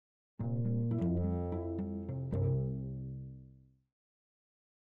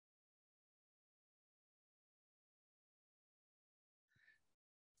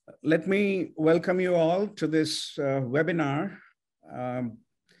Let me welcome you all to this webinar.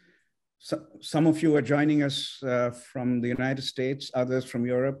 Some of you are joining us from the United States, others from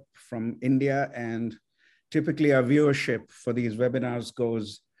Europe, from India, and typically our viewership for these webinars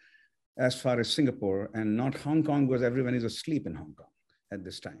goes as far as Singapore and not Hong Kong, because everyone is asleep in Hong Kong at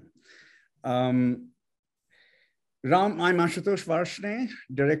this time. I'm Ashutosh Varshney,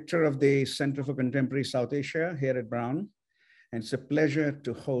 Director of the Center for Contemporary South Asia here at Brown. And it's a pleasure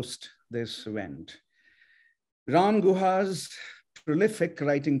to host this event. Ram Guha's prolific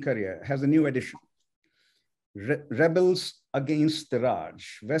writing career has a new edition. Rebels Against the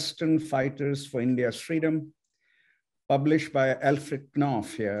Raj, Western Fighters for India's Freedom, published by Alfred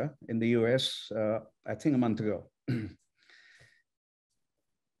Knopf here in the US, I think a month ago.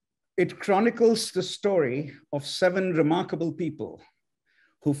 It chronicles the story of 7 remarkable people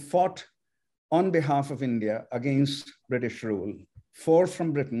who fought on behalf of India against British rule, 4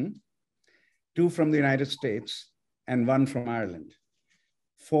 from Britain, 2 from the United States, and 1 from Ireland.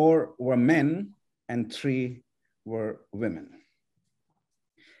 4 were men and 3 were women.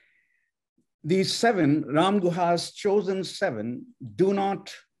 These 7, Ram Guha's chosen 7, do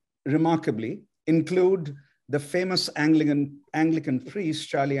not remarkably include the famous Anglican priest,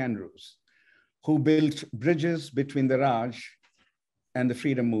 Charlie Andrews, who built bridges between the Raj and the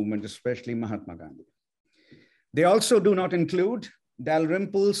freedom movement, especially Mahatma Gandhi. They also do not include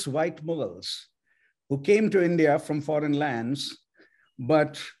Dalrymple's white Mughals, who came to India from foreign lands,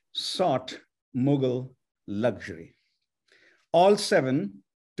 but sought Mughal luxury. All 7,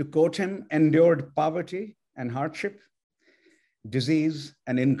 to quote him, endured poverty and hardship, disease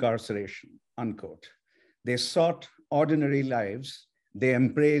and incarceration, unquote. They sought ordinary lives. They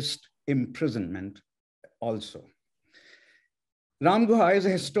embraced imprisonment also. Ram Guha is a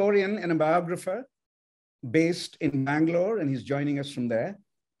historian and a biographer based in Bangalore, and he's joining us from there.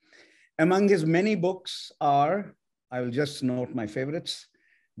 Among his many books are, I will just note my favorites,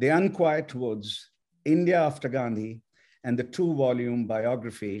 The Unquiet Woods, India After Gandhi, and the 2-volume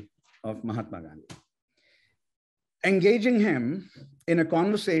biography of Mahatma Gandhi. Engaging him in a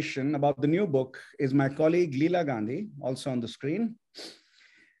conversation about the new book is my colleague Leela Gandhi, also on the screen,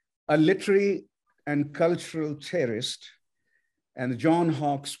 a literary and cultural theorist and John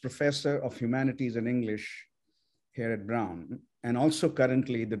Hawkes Professor of Humanities and English here at Brown, and also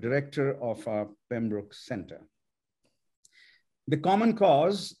currently the director of our Pembroke Center. The Common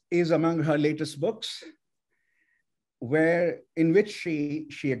Cause is among her latest books, in which she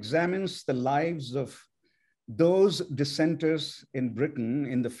examines the lives of those dissenters in Britain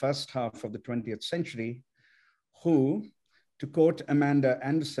in the first half of the 20th century who, to quote Amanda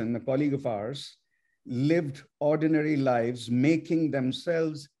Anderson, a colleague of ours, lived ordinary lives, making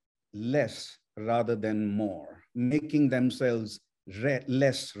themselves less rather than more, making themselves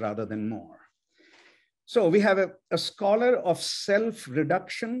less rather than more. So we have a scholar of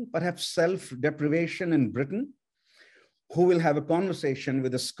self-reduction, perhaps self-deprivation in Britain, who will have a conversation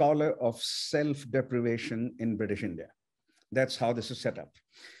with a scholar of self-deprivation in British India. That's how this is set up.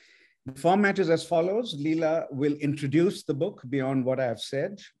 The format is as follows. Leela will introduce the book beyond what I have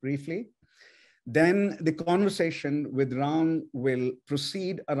said briefly. Then the conversation with Ram will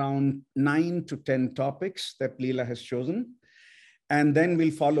proceed around 9 to 10 topics that Leela has chosen. And then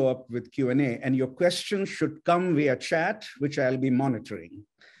we'll follow up with Q&A. And your questions should come via chat, which I'll be monitoring.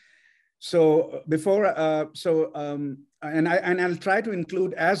 So I'll try to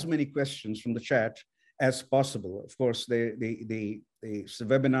include as many questions from the chat as possible. Of course, the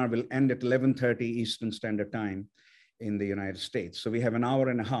webinar will end at 11:30 Eastern Standard Time in the United States. So we have an hour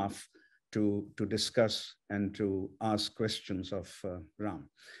and a half to discuss and to ask questions of Ram.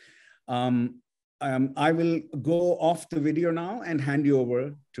 I will go off the video now and hand you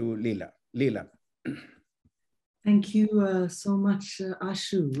over to Leela. Leela. Thank you so much,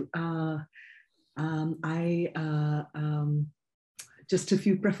 Ashu. Just a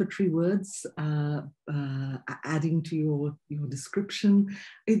few prefatory words adding to your description.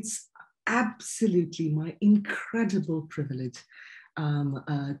 It's absolutely my incredible privilege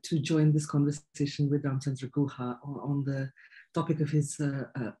to join this conversation with Ramachandra Guha on the topic of his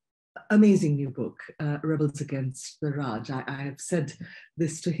amazing new book, Rebels Against the Raj. I have said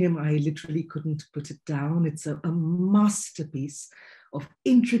this to him, I literally couldn't put it down. It's a masterpiece of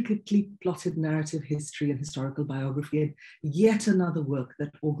intricately plotted narrative history and historical biography, and yet another work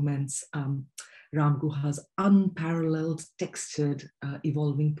that augments Ram Guha's unparalleled, textured,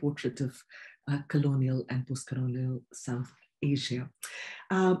 evolving portrait of colonial and post-colonial South Asia.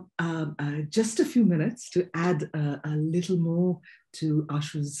 Just a few minutes to add a little more to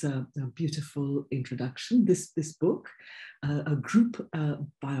Ashu's beautiful introduction. This book, a group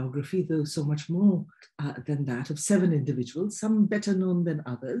biography, though so much more than that, of 7 individuals, some better known than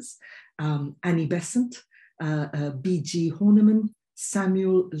others. Annie Besant, B.G. Horniman,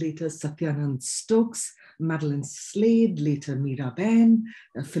 Samuel, later Satyanand Stokes, Madeline Slade, later Meera Ben,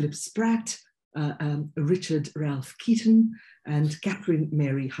 Philip Spratt, Richard Ralph Keaton, and Catherine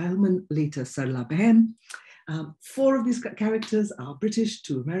Mary Heilman, later Sarla Ben. 4 of these characters are British,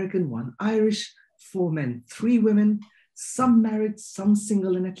 2 American, 1 Irish, 4 men, 3 women, some married, some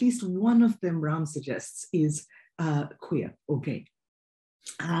single, and at least one of them, Ram suggests, is queer or gay.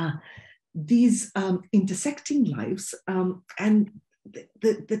 These intersecting lives, and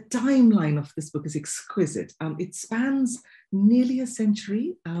the timeline of this book is exquisite. It spans nearly a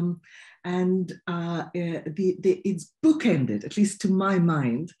century, and it's bookended, at least to my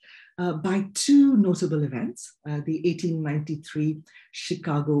mind, by 2 notable events. The 1893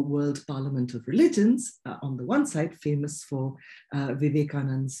 Chicago World Parliament of Religions, on the one side, famous for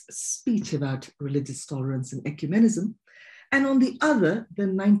Vivekananda's speech about religious tolerance and ecumenism, and on the other, the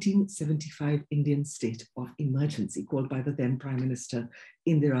 1975 Indian state of emergency, called by the then Prime Minister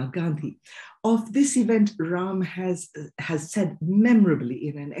Indira Gandhi. Of this event, Ram has said memorably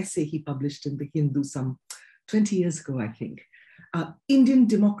in an essay he published in The Hindu some 20 years ago, I think, Indian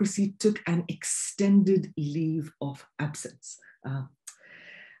democracy took an extended leave of absence.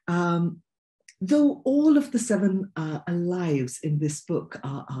 Though all of the 7 lives in this book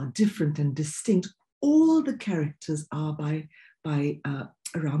are different and distinct, all the characters are by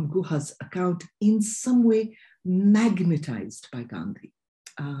Ram Guha's account in some way magnetized by Gandhi.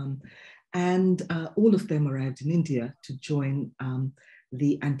 And all of them arrived in India to join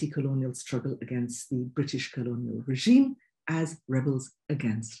the anti-colonial struggle against the British colonial regime as rebels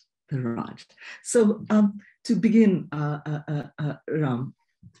against the Raj. So to begin, Ram,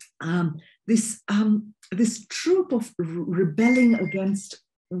 this trope of rebelling against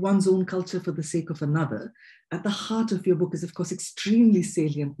one's own culture for the sake of another, at the heart of your book is, of course, extremely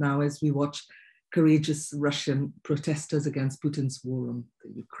salient now as we watch courageous Russian protesters against Putin's war on the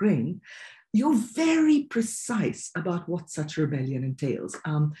Ukraine. You're very precise about what such rebellion entails.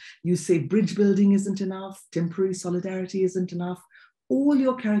 You say bridge building isn't enough, temporary solidarity isn't enough. All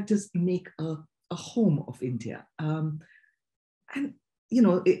your characters make a home of India. And you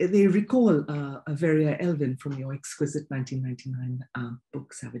know, they recall Veria Elvin from your exquisite 1999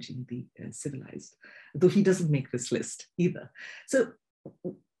 book, Savaging the Civilized, though he doesn't make this list either. So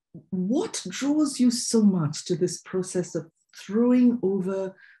what draws you so much to this process of throwing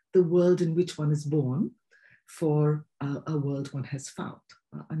over the world in which one is born for a world one has found?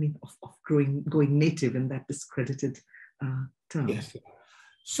 I mean, of going native in that discredited term. Yes.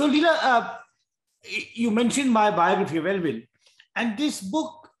 So Leela, you mentioned my biography of Elvin. And this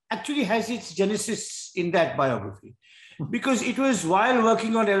book actually has its genesis in that biography, because it was while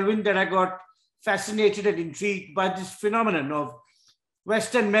working on Elvin that I got fascinated and intrigued by this phenomenon of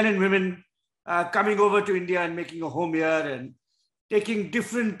Western men and women coming over to India and making a home here and taking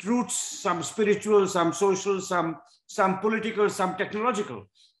different routes, some spiritual, some social, some political, some technological,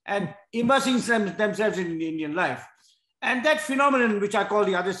 and immersing themselves in Indian life. And that phenomenon, which I call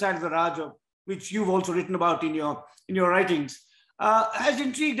the other side of the Raj, which you've also written about in your writings, has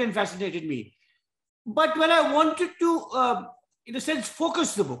intrigued and fascinated me. But when I wanted to, in a sense,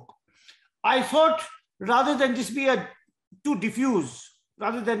 focus the book, I thought rather than this be too diffuse,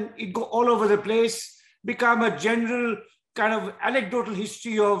 rather than it go all over the place, become a general kind of anecdotal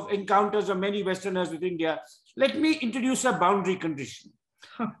history of encounters of many Westerners with India, let me introduce a boundary condition,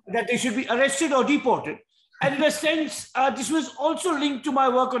 that they should be arrested or deported. And in a sense, this was also linked to my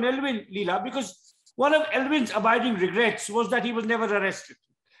work on Elvin, Leela, because one of Elvin's abiding regrets was that he was never arrested.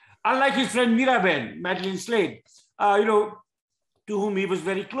 Unlike his friend Meera Ben, Madeline Slade, to whom he was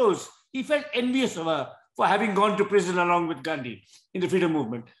very close, he felt envious of her for having gone to prison along with Gandhi in the freedom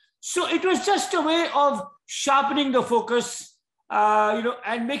movement. So it was just a way of sharpening the focus,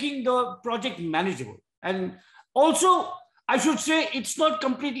 and making the project manageable. And also, I should say it's not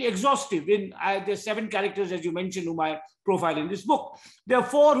completely exhaustive. There's 7 characters, as you mentioned, whom I profile in this book. There are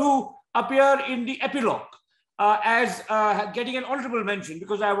 4 who appear in the epilogue as getting an honorable mention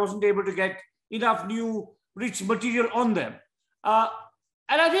because I wasn't able to get enough new rich material on them. And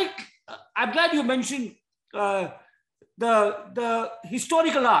I think I'm glad you mentioned the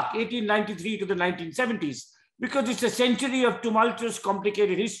historical arc, 1893 to the 1970s, because it's a century of tumultuous,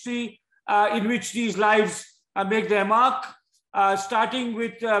 complicated history in which these lives make their mark, starting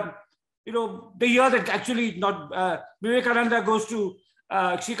with the year that actually not Vivekananda goes to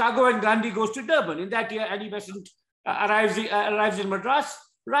Chicago and Gandhi goes to Durban. In that year, Annie Besant arrives in Madras,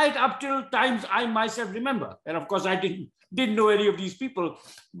 right up till times I myself remember. And of course, I didn't know any of these people,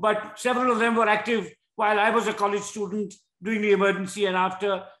 but several of them were active while I was a college student during the emergency and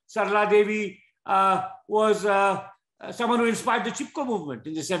after. Sarla Devi was someone who inspired the Chipko movement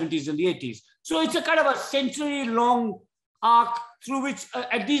in the 70s and the 80s. So it's a kind of a century-long arc through which,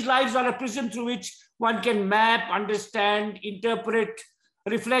 and these lives are a prism through which one can map, understand, interpret,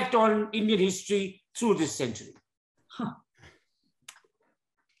 reflect on Indian history through this century. Huh.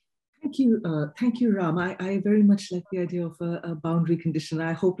 Thank you, Ram. I very much like the idea of a boundary condition.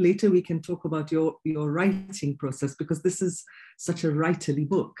 I hope later we can talk about your writing process, because this is such a writerly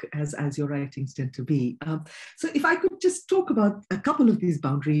book, as your writings tend to be. So if I could just talk about a couple of these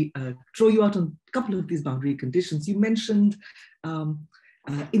draw you out on a couple of these boundary conditions. You mentioned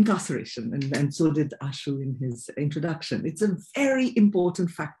incarceration, and so did Ashu in his introduction. It's a very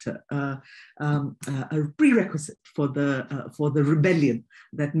important factor, a prerequisite for the rebellion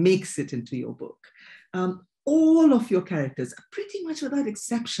that makes it into your book. All of your characters, pretty much without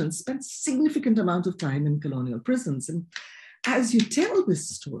exception, spent significant amount of time in colonial prisons. And as you tell this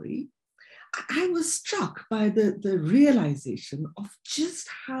story, I was struck by the realization of just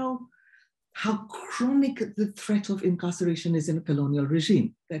how chronic the threat of incarceration is in a colonial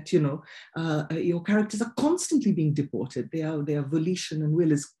regime. That your characters are constantly being deported. Their volition and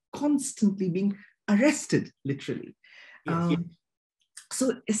will is constantly being arrested, literally. Yes.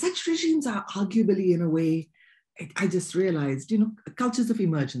 So such regimes are arguably, in a way, I just realized, cultures of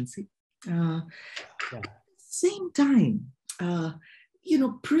emergency. At the same time,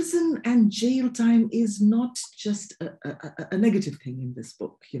 prison and jail time is not just a negative thing in this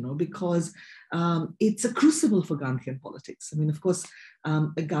book, because it's a crucible for Gandhian politics. I mean, of course,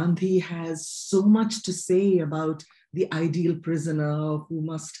 Gandhi has so much to say about the ideal prisoner who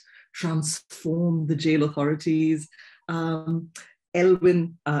must transform the jail authorities.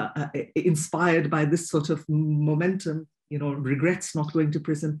 Elwyn, inspired by this sort of momentum, regrets not going to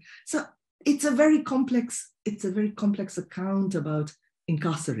prison. So it's a very complex account about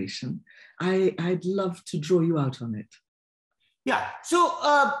incarceration. I'd love to draw you out on it. Yeah, so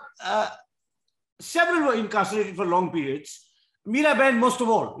several were incarcerated for long periods. Miraben most of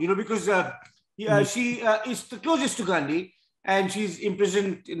all, because she is the closest to Gandhi, and she's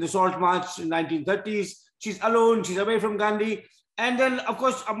imprisoned in the Salt March in 1930s. She's alone, she's away from Gandhi. And then, of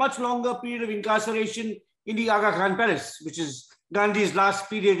course, a much longer period of incarceration in the Aga Khan Palace, which is Gandhi's last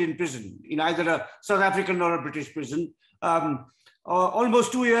period in prison, in either a South African or a British prison.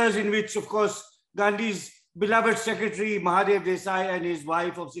 Almost 2 years in which, of course, Gandhi's beloved secretary, Mahadev Desai, and his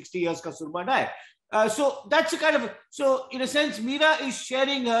wife of 60 years, Kasturba, died. So that's a kind of, so in a sense, Meera is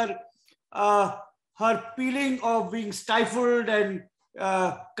sharing her feeling of being stifled and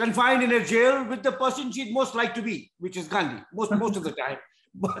confined in a jail with the person she'd most like to be, which is Gandhi, most of the time.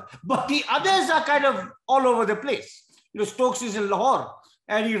 But the others are kind of all over the place. Stokes is in Lahore,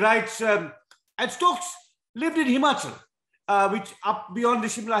 and he writes, and Stokes lived in Himachal, which up beyond the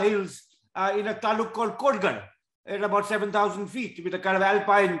Shimla hills in a taluk called Kotgarh, at about 7,000 feet, with a kind of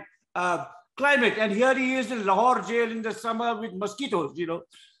alpine climate. And here he is in Lahore jail in the summer with mosquitoes,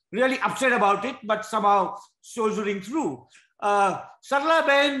 really upset about it, but somehow soldiering through. Sarla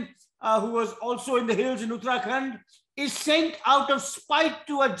Ben, who was also in the hills in Uttarakhand, is sent out of spite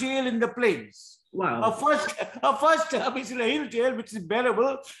to a jail in the plains. Wow. Her first term is in a hill jail, which is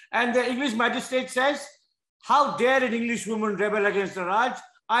bearable. And the English magistrate says, how dare an English woman rebel against the Raj?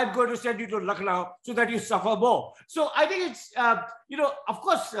 I'm going to send you to Lucknow so that you suffer more. So I think it's, of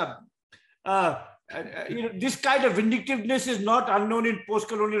course, this kind of vindictiveness is not unknown in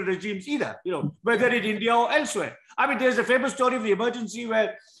post-colonial regimes either, whether in India or elsewhere. I mean, there's a famous story of the emergency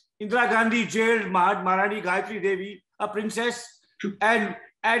where Indira Gandhi jailed Maharani Gayatri Devi, a princess, and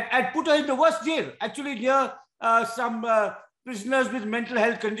put her in the worst jail, actually near some prisoners with mental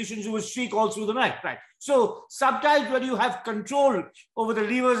health conditions who would shriek all through the night, right? So sometimes when you have control over the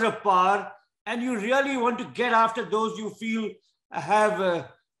levers of power and you really want to get after those you feel have,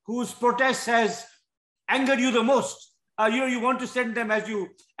 whose protest has angered you the most, you want to send them as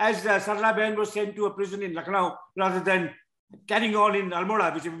Sarla Ben was sent to a prison in Lucknow rather than carrying on in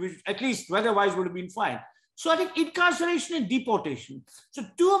Almora, which at least weather-wise would have been fine. So I think incarceration and deportation. So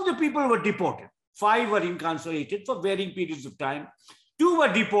 2 of the people were deported. 5 were incarcerated for varying periods of time. 2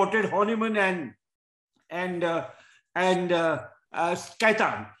 were deported, Honeyman and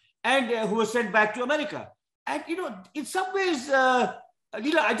Kaitan, and who were sent back to America. And, in some ways, Leela,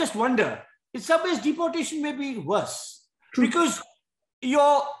 I just wonder, in some ways, deportation may be worse. True. Because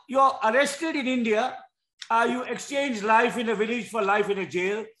you're arrested in India, you exchange life in a village for life in a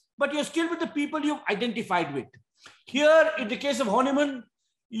jail, but you're still with the people you've identified with. Here, in the case of Honeyman,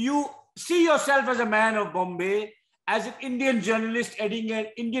 you see yourself as a man of Bombay, as an Indian journalist editing an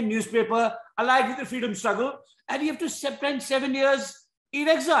Indian newspaper, allied with the freedom struggle, and you have to spend 7 years in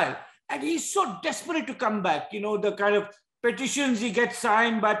exile. And he's so desperate to come back. You know, the kind of petitions he gets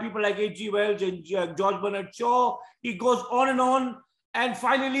signed by people like H.G. Wells and George Bernard Shaw. He goes on, and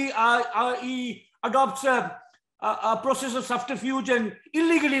finally he adopts a process of subterfuge and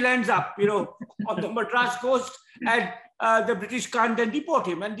illegally lands up, you know, on the Madras coast, and the British can't then deport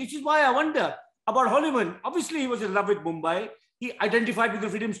him. And this is why I wonder about Honeyman. Obviously, he was in love with Mumbai. He identified with the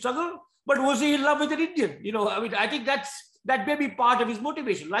freedom struggle, but was he in love with an Indian? You know, I mean, I think that may be part of his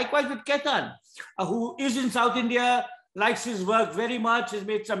motivation. Likewise with Ketan, who is in South India, likes his work very much, has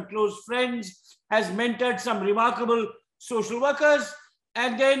made some close friends, has mentored some remarkable social workers.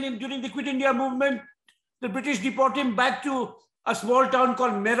 And then during the Quit India movement, the British deport him back to a small town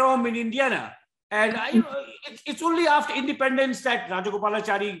called Merom in Indiana. And you know, it's only after independence that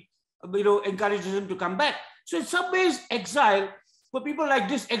Rajagopalachari, you know, encourages him to come back. So in some ways, exile, for people like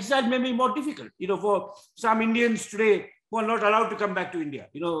this, exile may be more difficult, you know, for some Indians today who are not allowed to come back to India,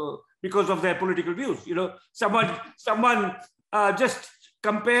 you know, because of their political views. You know, someone just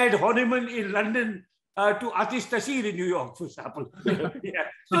compared Honeyman in London to Atish Tasir in New York, for example. Yeah.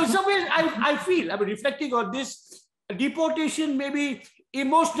 So in some ways, I feel, I mean, reflecting on this, deportation may be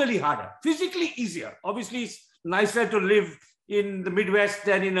emotionally harder, physically easier. Obviously, it's nicer to live in the Midwest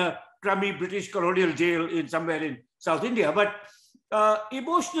than in a crummy British colonial jail in somewhere in South India. But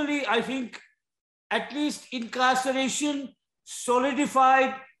emotionally, I think at least incarceration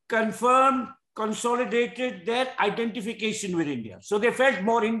solidified, confirmed, consolidated their identification with India. So they felt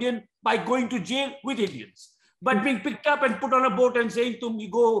more Indian by going to jail with Indians. But being picked up and put on a boat and saying to me,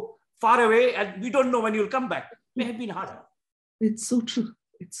 go far away and we don't know when you'll come back, may have been harder. It's so true.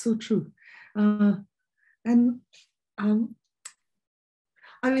 It's so true. I mean,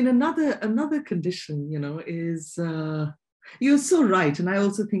 another condition, you know, is you're so right. And I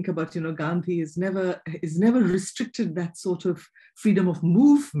also think about, you know, Gandhi is never restricted that sort of freedom of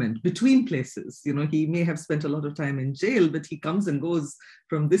movement between places. You know, he may have spent a lot of time in jail, but he comes and goes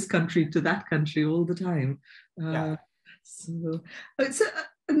from this country to that country all the time. So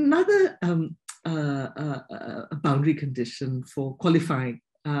another boundary condition for qualifying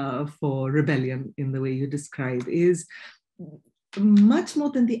for rebellion in the way you describe is much more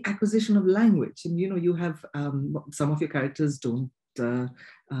than the acquisition of language. And, you know, you have some of your characters don't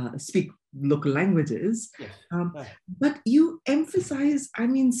speak local languages, but you emphasize, I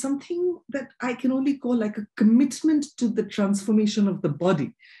mean, something that I can only call like a commitment to the transformation of the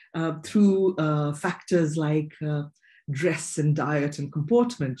body through factors like dress and diet and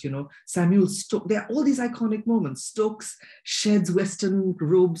comportment. You know, Samuel Stokes, there are all these iconic moments. Stokes sheds Western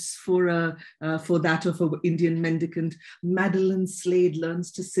robes for that of an Indian mendicant. Madeline Slade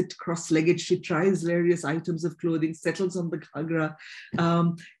learns to sit cross-legged. She tries various items of clothing, settles on the ghagra.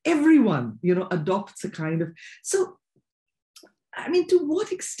 Everyone, you know, adopts a kind of, so I mean, to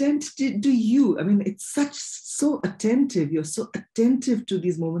what extent do you, I mean, it's so attentive, you're so attentive to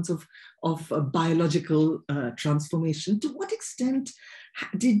these moments of biological transformation. To what extent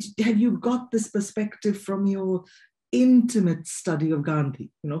have you got this perspective from your intimate study of Gandhi,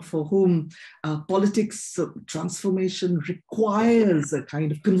 you know, for whom politics transformation requires a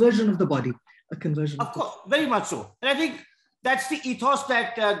kind of conversion of the body, a conversion of course, very much so. And I think that's the ethos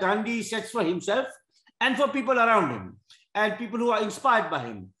that Gandhi sets for himself and for people around him, and people who are inspired by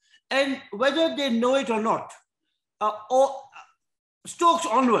him. And whether they know it or not, or Stokes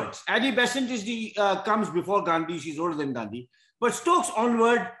onwards, Annie Besant is comes before Gandhi, she's older than Gandhi, but Stokes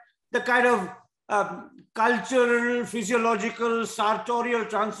onward, the kind of cultural, physiological, sartorial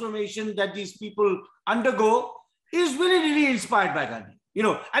transformation that these people undergo is really inspired by Gandhi. You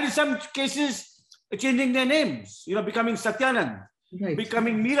know, and in some cases, changing their names, you know, becoming Satyanand, right,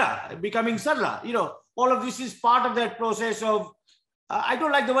 becoming Meera, becoming Sarla, you know, all of this is part of that process of, I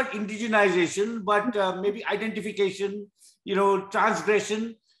don't like the word indigenization, but maybe identification, you know,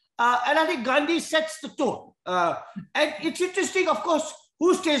 transgression. And I think Gandhi sets the tone. And it's interesting, of course,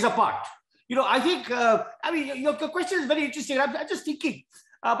 who stays apart. You know, I think, I mean, your question is very interesting. I'm just thinking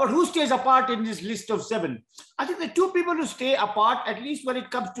about who stays apart in this list of 7. I think the 2 people who stay apart, at least when it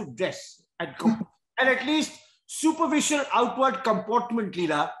comes to dress and at least superficial outward comportment,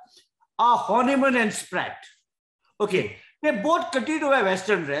 Leela, are Honeyman and Spratt. Okay, they both continue to wear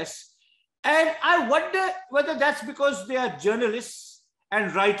Western dress. And I wonder whether that's because they are journalists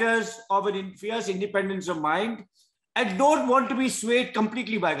and writers of an fierce independence of mind, and don't want to be swayed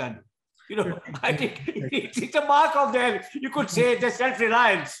completely by Gandhi. I think it's a mark of their, you could say, their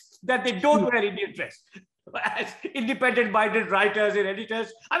self-reliance that they don't wear Indian dress. As independent-minded writers and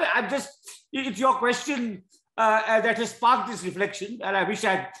editors, I mean, it's your question that has sparked this reflection, and I wish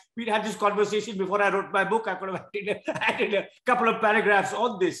we'd had this conversation before I wrote my book. I could have added a couple of paragraphs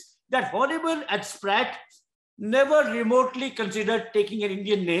on this. That Horniman and Spratt never remotely considered taking an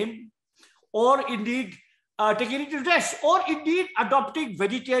Indian name, or indeed taking Indian dress, or indeed adopting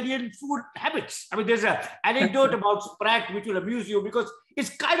vegetarian food habits. I mean, there's an anecdote about Spratt which will amuse you because it's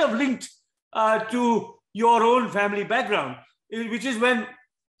kind of linked to your own family background, which is when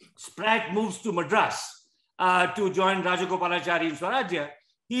Spratt moves to Madras to join Rajagopalachari in Swarajya.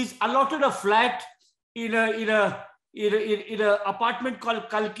 He's allotted a flat in an apartment called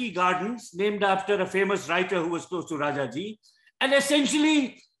Kalki Gardens, named after a famous writer who was close to Rajaji, and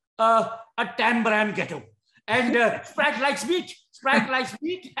essentially a Tambram ghetto. And Spratt likes meat. Spratt likes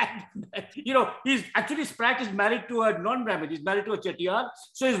meat. And, Spratt is married to a non-Brahmin. He's married to a Chettiar.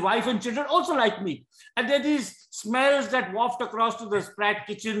 So his wife and children also like meat. And there are these smells that waft across to the Spratt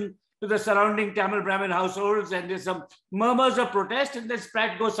kitchen, to the surrounding Tamil Brahmin households. And there's some murmurs of protest. And then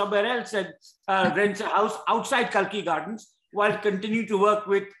Spratt goes somewhere else and rents a house outside Kalki Gardens while continuing to work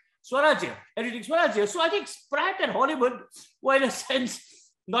with Swarajya, editing Swarajya. So I think Spratt and Horniman were, in a sense,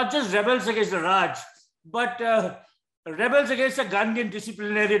 not just rebels against the Raj, but rebels against a Gandhian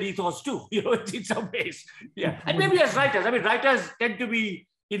disciplinary ethos too, in some ways. Yeah, and maybe as writers. I mean, writers tend to be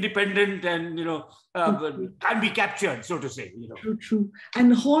independent and, can't be captured, so to say. True.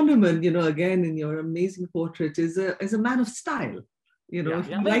 And Horniman, again, in your amazing portrait, is a man of style. He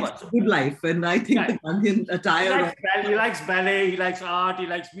likes good life, and I think the Gandhian attire. He likes ballet. He likes art. He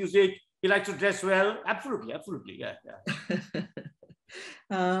likes music. He likes to dress well. Absolutely.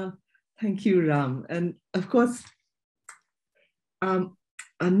 Yeah. Thank you, Ram. And of course,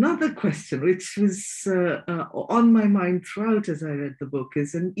 another question which was on my mind throughout as I read the book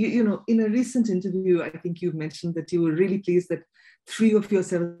is, and in a recent interview, I think you mentioned that you were really pleased that 3 of your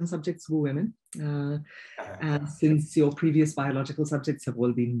 7 subjects were women, and since your previous biological subjects have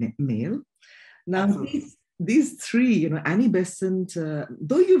all been male. Now, these 3, Annie Besant,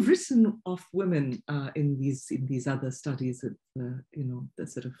 though you've written of women in these other studies of, the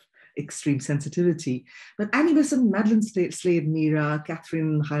sort of extreme sensitivity, but Annie Besant, Madeline Slade, Meera,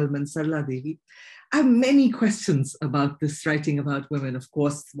 Catherine Heilman, Sarla Devi, I have many questions about this writing about women. Of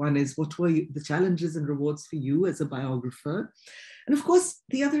course, one is, what were the challenges and rewards for you as a biographer? And of course,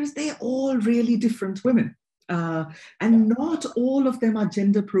 the other is, they're all really different women. And not all of them are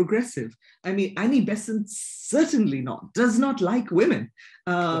gender progressive. I mean, Annie Besant certainly does not like women.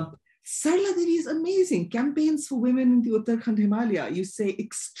 Sarla Devi is amazing. Campaigns for women in the Uttarakhand Himalaya, you say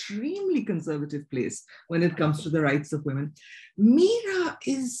extremely conservative place when it comes to the rights of women. Meera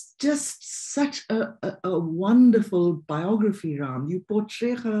is just such a wonderful biography, Ram. You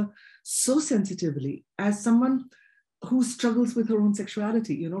portray her so sensitively as someone who struggles with her own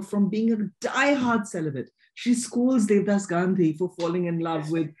sexuality, from being a diehard celibate. She scolds Devdas Gandhi for falling in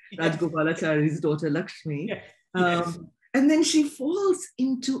love with Rajagopalachari's daughter Lakshmi. And then she falls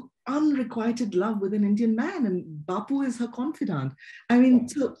into unrequited love with an Indian man, and Bapu is her confidant. I mean,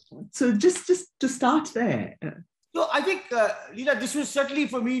 so just to start there. So I think, Leela, this was certainly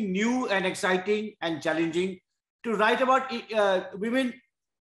for me new and exciting and challenging to write about women,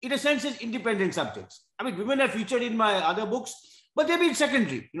 in a sense, as independent subjects. I mean, women are featured in my other books, but they've been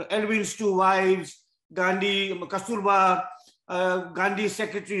secondary. Elvin's 2 wives, Gandhi, Kasturba, Gandhi's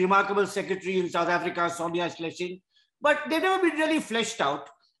secretary, remarkable secretary in South Africa, Sonia Schlesing. But they've never been really fleshed out.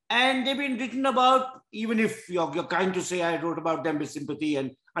 And they've been written about, even if you're kind to say I wrote about them with sympathy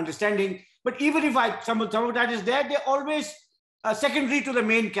and understanding, but even if some of that is there, they're always secondary to the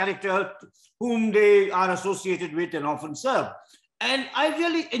main character whom they are associated with and often serve. And I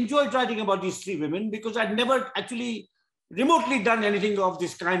really enjoyed writing about these 3 women because I'd never actually remotely done anything of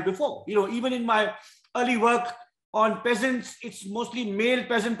this kind before. Even in my early work on peasants, it's mostly male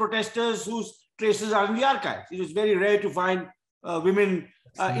peasant protesters whose traces are in the archives. It is very rare to find women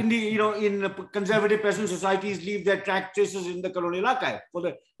in conservative peasant societies leave their traces in the colonial archive for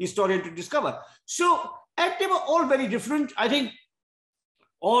the historian to discover. So, and they were all very different. I think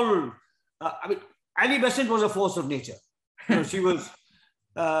Annie Besant was a force of nature. She was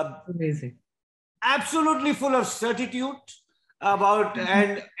amazing, absolutely full of certitude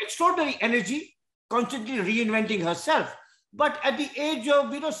and extraordinary energy, constantly reinventing herself. But at the age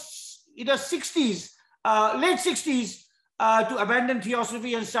of in her 60s, late 60s, to abandon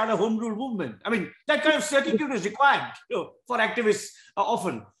theosophy and start a home rule movement. I mean, that kind of certitude is required for activists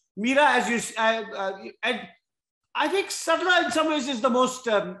often. Meera, as you and I think Sarla in some ways is the most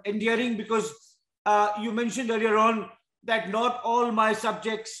endearing, because you mentioned earlier on that not all my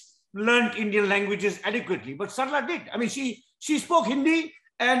subjects learned Indian languages adequately, but Sarla did. I mean, she spoke Hindi,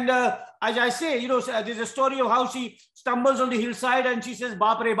 and as I say, you know, there's a story of how she stumbles on the hillside and she says,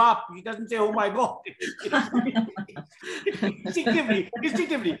 "Baap re baap." He doesn't say, "Oh my God."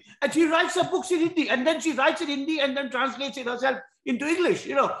 instinctively. And she writes her books in Hindi, and then she writes in Hindi and then translates it herself into English,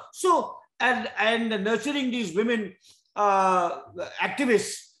 you know. So, and nurturing these women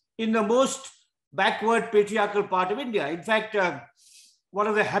activists in the most backward patriarchal part of India. In fact, one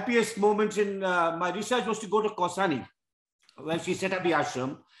of the happiest moments in my research was to go to Kausani, where she set up the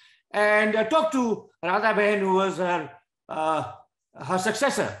ashram, and talk to Radha Behan, who was her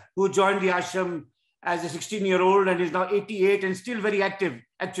successor, who joined the ashram as a 16-year-old and is now 88 and still very active,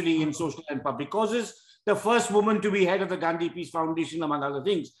 actually, in social and public causes. The first woman to be head of the Gandhi Peace Foundation, among other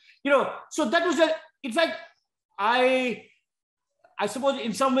things. You know, so that was in fact, I suppose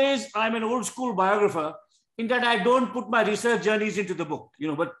in some ways I'm an old school biographer in that I don't put my research journeys into the book, you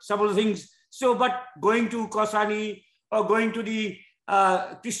know, but some of the things. So, but going to Kausani or going to the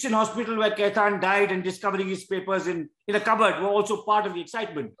Christian hospital where Ketan died and discovering his papers in a cupboard were also part of the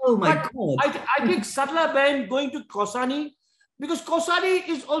excitement. Oh my God. I think Sarla Ben going to Kausani, because Kausani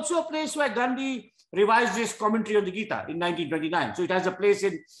is also a place where Gandhi revised his commentary on the Gita in 1929. So it has a place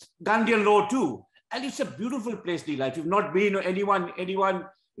in Gandhian law too. And it's a beautiful place, Leela. If you've not been, or anyone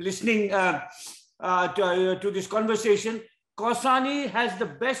listening to this conversation, Kausani has the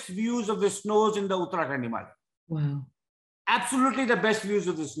best views of the snows in the Uttarakhand Himalaya. Wow. Absolutely the best views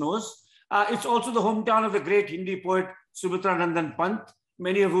of the snows. It's also the hometown of the great Hindi poet Subhatra Nandan Pant,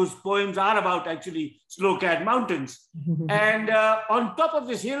 many of whose poems are about actually snow-clad mountains. And on top of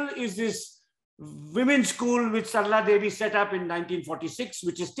this hill is this women's school which Sarla Devi set up in 1946,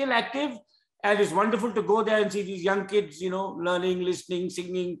 which is still active. And it's wonderful to go there and see these young kids, you know, learning, listening,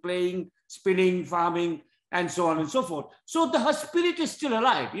 singing, playing, spinning, farming, and so on and so forth. So her spirit is still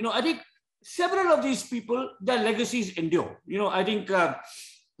alive. You know, I think several of these people, their legacies endure. You know, I think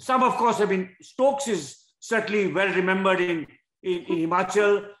some, of course, have been, Stokes is certainly well remembered in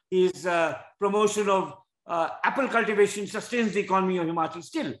Himachal. His promotion of apple cultivation sustains the economy of Himachal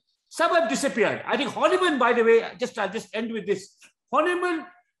still. Some have disappeared. I think Horniman, by the way, I'll just end with this. Horniman,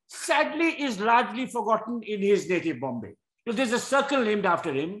 sadly, is largely forgotten in his native Bombay. So there's a circle named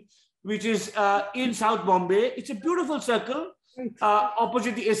after him, which is in South Bombay. It's a beautiful circle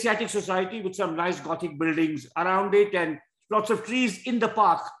opposite the Asiatic Society, with some nice Gothic buildings around it and lots of trees in the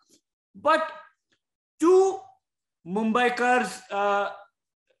park. But two Mumbaikars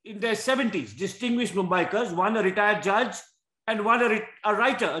in their 70s, distinguished Mumbaikars, one a retired judge and one a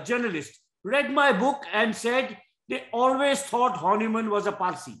writer, a journalist, read my book and said they always thought Horniman was a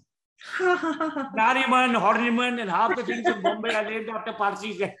Parsi. Nariman, Horniman, and half the things in Bombay are named after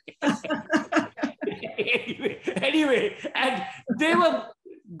Parsis. anyway, and they were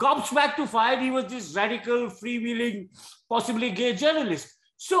gobsmacked to find he was this radical, freewheeling, possibly gay journalist.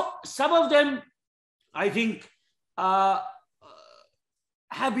 So some of them, I think, have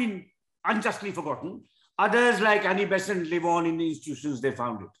been unjustly forgotten. Others, like Annie Besant, live on in the institutions they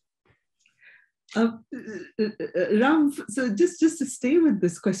founded. Ram, so just to stay with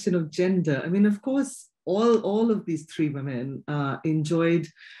this question of gender, I mean, of course, all of these three women enjoyed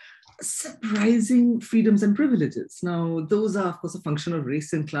surprising freedoms and privileges. Now, those are, of course, a function of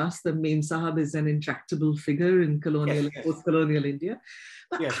race and class. The Mem Sahab is an intractable figure in colonial and post-colonial India.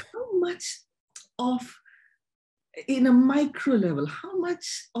 But how much of, in a micro level, how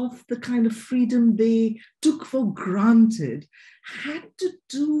much of the kind of freedom they took for granted had to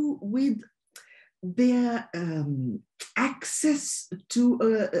do with their access to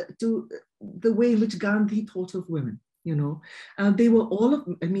the way in which Gandhi thought of women? You know, they were all of,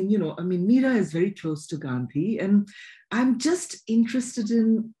 Meera is very close to Gandhi, and I'm just interested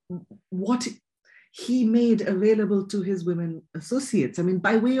in what he made available to his women associates. I mean,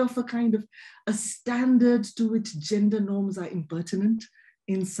 by way of a kind of a standard to which gender norms are impertinent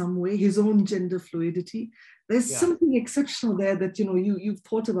in some way, his own gender fluidity. There's something exceptional there that, you know, you've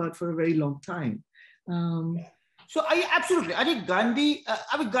thought about for a very long time. So absolutely, I think Gandhi,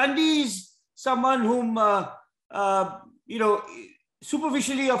 Gandhi is someone whom,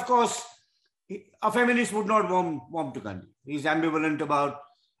 superficially, of course, a feminist would not warm to Gandhi. He's ambivalent about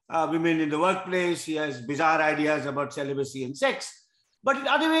women in the workplace. He has bizarre ideas about celibacy and sex. But in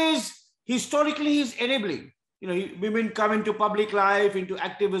other ways, historically, he's enabling. You know, women come into public life, into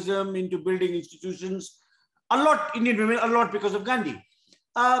activism, into building institutions. A lot, Indian women, a lot because of Gandhi.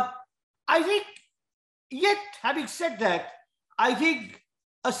 I think, yet having said that, I think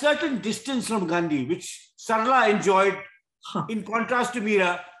a certain distance from Gandhi, which Sarla enjoyed, in contrast to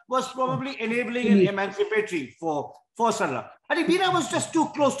Meera, was probably enabling and emancipatory for Sarla. I think Meera was just too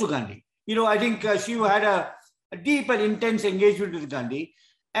close to Gandhi. I think she had a deep and intense engagement with Gandhi.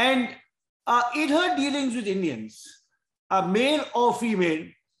 And in her dealings with Indians, male or female,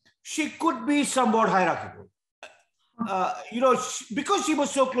 she could be somewhat hierarchical. Because she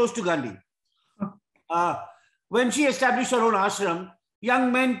was so close to Gandhi. When she established her own ashram,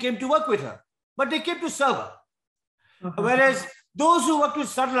 young men came to work with her, but they came to serve her. Whereas those who worked with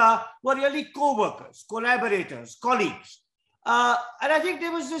Sarla were really co-workers, collaborators, colleagues. And I think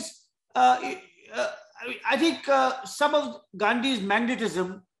there was this, I think some of Gandhi's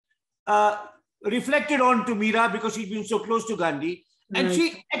magnetism reflected on to Meera because she'd been so close to Gandhi. And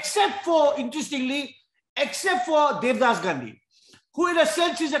she, except for Devdas Gandhi, who in a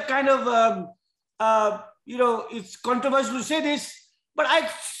sense is a kind of, it's controversial to say this, but I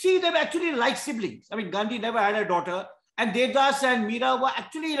see them actually like siblings. I mean, Gandhi never had a daughter, and Devdas and Meera were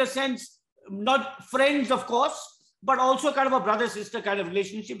actually in a sense, not friends, of course, but also kind of a brother-sister kind of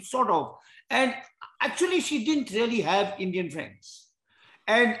relationship, sort of. And actually, she didn't really have Indian friends.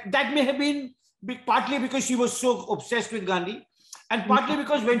 And that may have been partly because she was so obsessed with Gandhi, and partly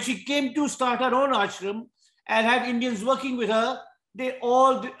because when she came to start her own ashram and have Indians working with her, they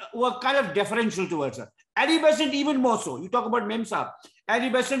all were kind of deferential towards her. Annie Besant even more so. You talk about Mem Saab. Annie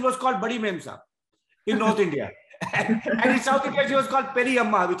Besant was called Badi Mem Saab in North India. And in South India, she was called Peri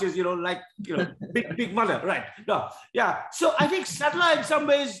Amma, which is, big mother, right? No, yeah. So I think Sarla in some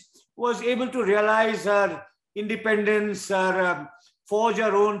ways was able to realize her independence, her forge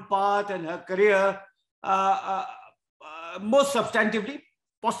her own path and her career most substantively,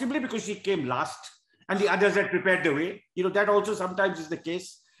 possibly because she came last and the others had prepared the way. That also sometimes is the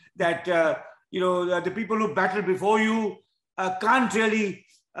case, that, the people who battle before you can't really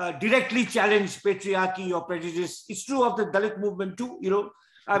directly challenge patriarchy or prejudice. It's true of the Dalit movement too.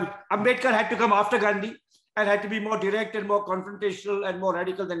 Ambedkar had to come after Gandhi and had to be more direct and more confrontational and more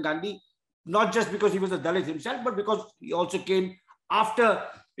radical than Gandhi, not just because he was a Dalit himself, but because he also came after,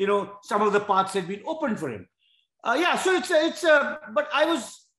 some of the paths had been opened for him. So but I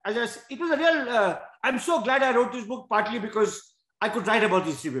was, as I said, it was a real, I'm so glad I wrote this book, partly because I could write about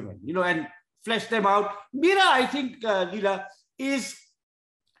these three women, and flesh them out. Meera, I think, Leela, is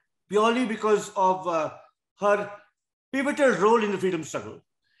purely because of her pivotal role in the freedom struggle,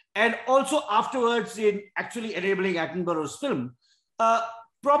 and also afterwards in actually enabling Attenborough's film,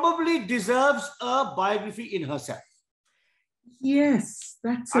 probably deserves a biography in herself. Yes,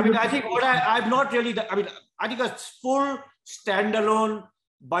 that's. I think I'm not really. I think a full standalone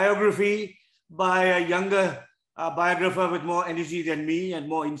biography by a younger biographer with more energy than me and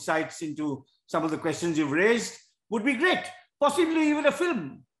more insights into some of the questions you've raised would be great. Possibly even a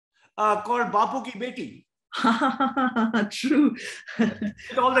film called Bapu Ki Beti. True.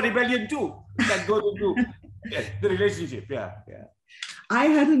 With all the rebellion too that goes into the relationship. Yeah. I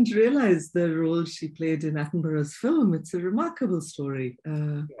hadn't realized the role she played in Attenborough's film. It's a remarkable story.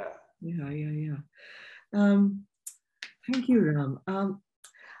 Yeah. Thank you, Ram.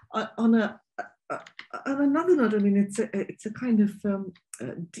 On another note, it's a kind of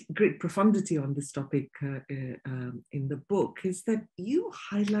great profundity on this topic in the book, is that you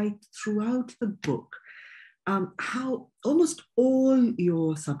highlight throughout the book how almost all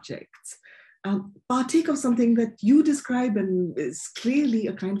your subjects partake of something that you describe and is clearly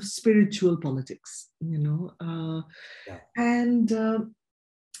a kind of spiritual politics, and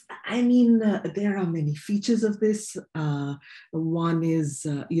there are many features of this. One is,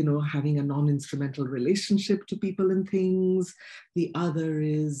 having a non-instrumental relationship to people and things. The other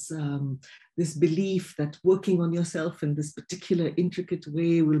is this belief that working on yourself in this particular intricate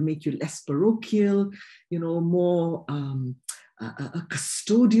way will make you less parochial, more a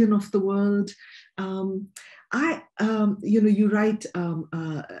custodian of the world. You write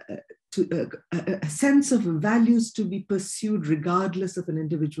a sense of values to be pursued regardless of an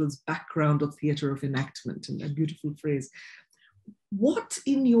individual's background or theatre of enactment, and a beautiful phrase. What,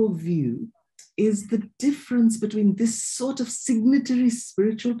 in your view, is the difference between this sort of signatory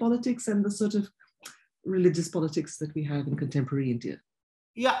spiritual politics and the sort of religious politics that we have in contemporary India?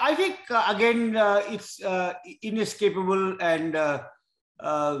 Yeah, I think, again, it's inescapable and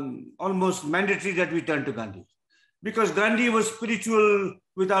almost mandatory that we turn to Gandhi. Because Gandhi was spiritual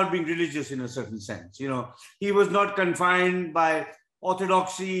without being religious in a certain sense. He was not confined by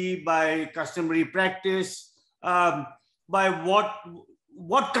orthodoxy, by customary practice, by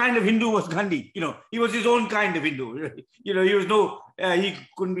what kind of Hindu was Gandhi. He was his own kind of Hindu. He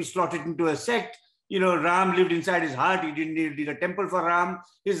couldn't be slotted into a sect. Ram lived inside his heart. He didn't need a temple for Ram.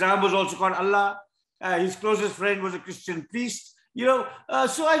 His Ram was also called Allah. His closest friend was a Christian priest.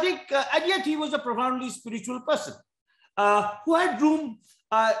 So I think, and yet he was a profoundly spiritual person who had room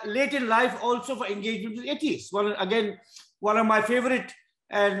late in life also for engagement with atheists. One of my favorite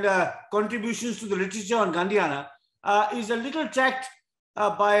and contributions to the literature on Gandhiana is a little tract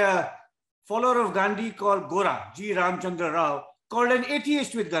by a follower of Gandhi called Gora, G. Ramachandra Rao, called An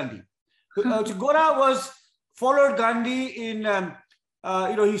Atheist with Gandhi. Gora followed Gandhi in,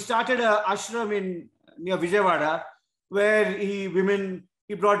 he started an ashram near Vijayawada, where he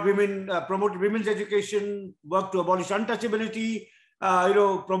brought women, promoted women's education, worked to abolish untouchability,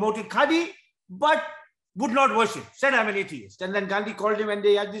 promoted khadi, but would not worship, said I'm an atheist. And then Gandhi called him and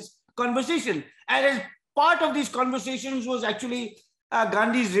they had this conversation. And as part of these conversations was actually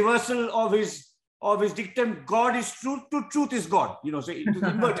Gandhi's reversal of his dictum, God is truth, to truth is God. So it was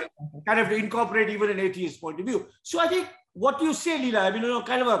inverted, kind of to incorporate even an atheist point of view. So I think what you say, Leela,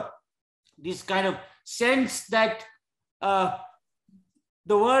 kind of this kind of sense that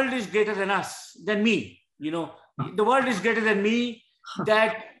the world is greater than me. The world is greater than me,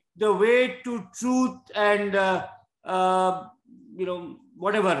 that the way to truth and, a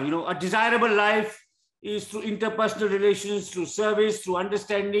desirable life is through interpersonal relations, through service, through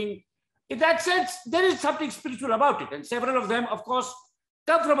understanding. In that sense, there is something spiritual about it. And several of them, of course,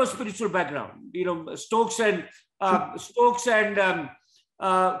 come from a spiritual background. Stokes and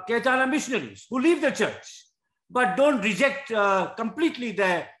Caetana missionaries who leave the church, but don't reject completely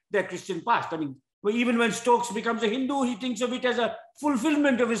their Christian past. I mean, even when Stokes becomes a Hindu, he thinks of it as a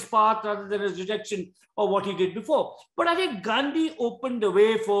fulfillment of his path rather than as rejection of what he did before. But I think Gandhi opened the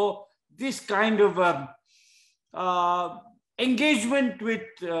way for this kind of engagement with,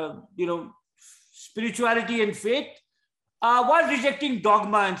 spirituality and faith, while rejecting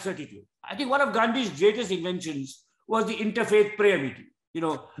dogma and certitude. I think one of Gandhi's greatest inventions was the interfaith prayer meeting.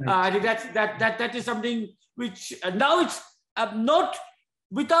 I think that is something which now it's not,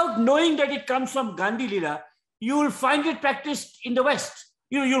 without knowing that it comes from Gandhi, Leela, you will find it practiced in the West.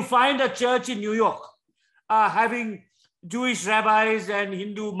 You'll find a church in New York having Jewish rabbis and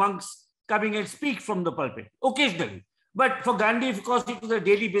Hindu monks coming and speak from the pulpit occasionally. But for Gandhi, of course, it was a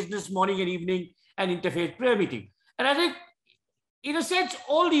daily business, morning and evening, and interfaith prayer meeting. And I think, in a sense,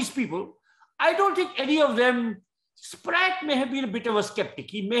 all these people, I don't think any of them, Spratt may have been a bit of a skeptic.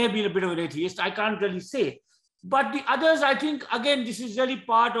 He may have been a bit of an atheist. I can't really say. But the others, I think, again, this is really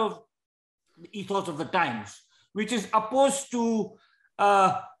part of the ethos of the times, which is opposed to,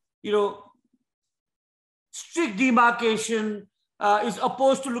 strict demarcation, is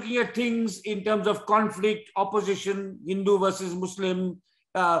opposed to looking at things in terms of conflict, opposition, Hindu versus Muslim,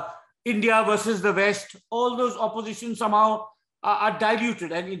 India versus the West. All those oppositions somehow are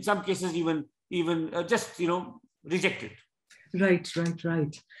diluted and in some cases even just, rejected. Right.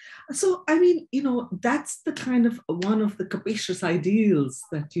 So, I mean, that's the kind of one of the capacious ideals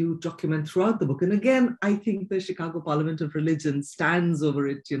that you document throughout the book. And again, I think the Chicago Parliament of Religion stands over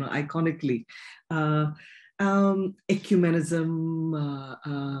it, iconically. Ecumenism,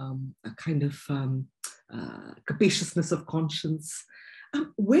 a kind of capaciousness of conscience.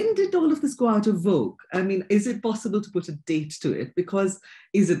 When did all of this go out of vogue? I mean, is it possible to put a date to it? Because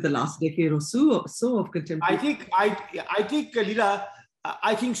is it the last decade or so of contemporary? I think, Leela,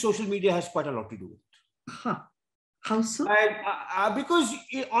 I think social media has quite a lot to do with it. Huh. How so? Because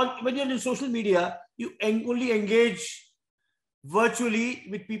when you're in social media, you only engage virtually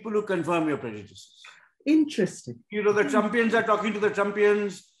with people who confirm your prejudices. Interesting. The Trumpians are talking to the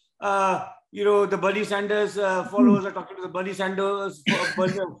Trumpians. The Bernie Sanders followers are talking to the Bernie Sanders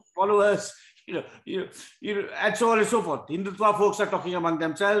followers. And so on and so forth. Hindutva folks are talking among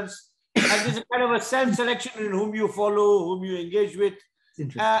themselves. And there's a kind of a self-selection in whom you follow, whom you engage with.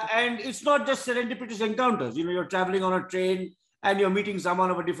 And it's not just serendipitous encounters. You're traveling on a train and you're meeting someone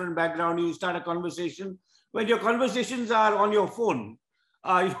of a different background. You start a conversation. When your conversations are on your phone,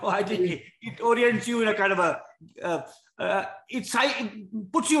 I think it orients you in a kind of it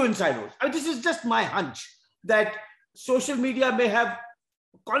puts you in silos. This is just my hunch that social media may have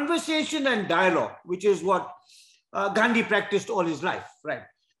conversation and dialogue, which is what Gandhi practiced all his life, right?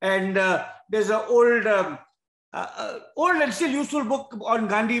 And there's an old and still useful book on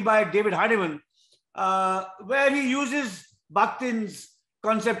Gandhi by David Hardiman, where he uses Bakhtin's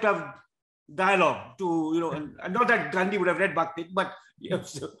concept of dialogue to, and not that Gandhi would have read Bakhtin, but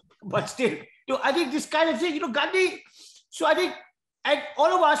but still, I think this kind of thing, Gandhi. So I think, and all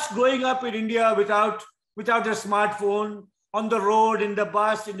of us growing up in India without a smartphone, on the road, in the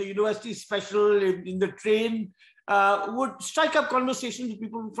bus, in the university special, in the train, would strike up conversations with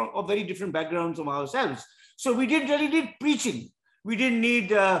people from of very different backgrounds from ourselves. So we didn't really need preaching. We didn't need,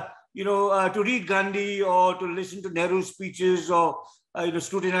 to read Gandhi or to listen to Nehru's speeches or,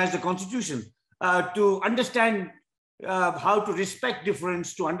 scrutinize the constitution. To understand how to respect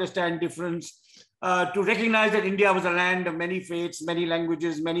difference, to understand difference, to recognize that India was a land of many faiths, many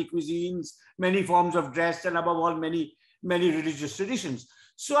languages, many cuisines, many forms of dress, and above all, many religious traditions.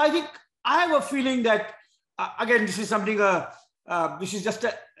 So I think I have a feeling that, again, this is something, this is just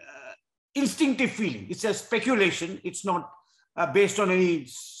an instinctive feeling. It's a speculation. It's not based on any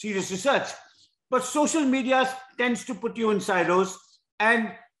serious research. But social media tends to put you in silos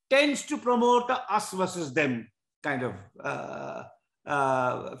and tends to promote us versus them kind of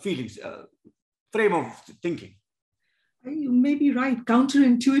feelings, frame of thinking. You may be right.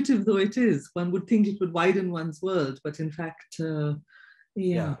 Counterintuitive though it is, one would think it would widen one's world, but in fact,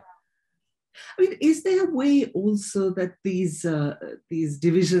 yeah. I mean, is there a way also that these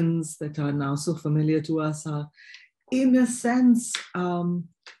divisions that are now so familiar to us are, in a sense,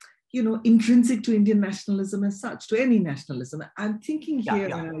 intrinsic to Indian nationalism as such, to any nationalism? I'm thinking here,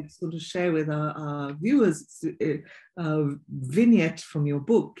 I want to share with our viewers a vignette from your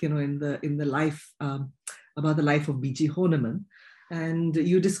book, in the life, about the life of B.G. Horniman. And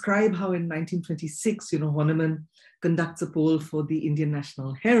you describe how in 1926, Horniman conducts a poll for the Indian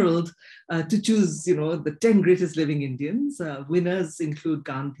National Herald to choose, the 10 greatest living Indians. Winners include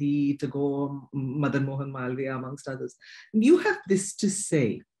Gandhi, Tagore, Madan Mohan Malviya, amongst others. And you have this to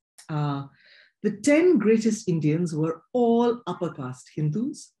say: the 10 greatest Indians were all upper caste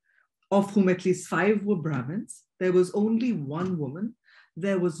Hindus, of whom at least 5 were Brahmins. There was only one woman.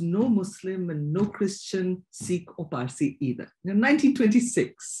 There was no Muslim and no Christian, Sikh or Parsi either. In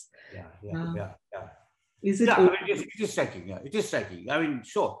 1926. Is it? Yeah, it is striking. Yeah, it is striking. I mean,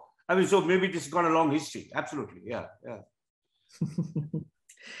 sure. I mean, so maybe this got a long history. Absolutely. Yeah.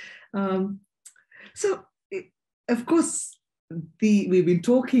 So, of course, we've been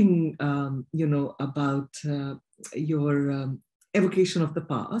talking, about your evocation of the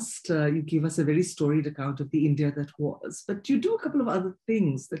past. You give us a very storied account of the India that was, but you do a couple of other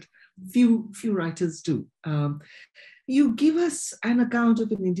things that few writers do. You give us an account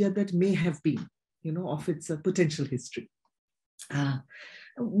of an India that may have been, of its potential history.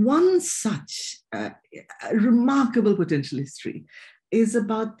 One such remarkable potential history is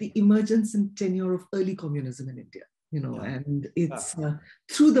about the emergence and tenure of early communism in India. And it's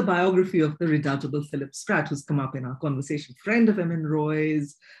through the biography of the redoubtable Philip Spratt, who's come up in our conversation, friend of M.N.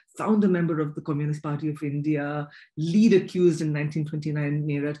 Roy's, founder member of the Communist Party of India, lead accused in 1929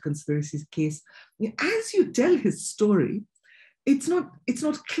 Meerut conspiracy case. As you tell his story, it's not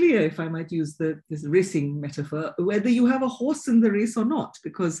clear, if I might use this racing metaphor, whether you have a horse in the race or not,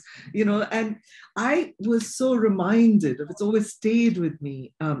 because, and I was so reminded of, it's always stayed with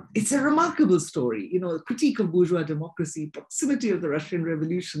me. It's a remarkable story, critique of bourgeois democracy, proximity of the Russian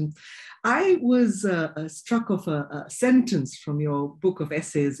Revolution. I was struck of a sentence from your book of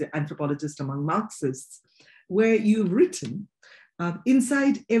essays, Anthropologist Among Marxists, where you've written,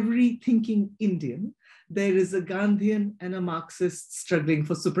 inside every thinking Indian, there is a Gandhian and a Marxist struggling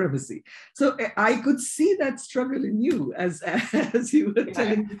for supremacy. So I could see that struggle in you as you were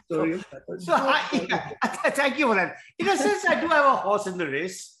telling the story of that. Thank you for that. In a sense, I do have a horse in the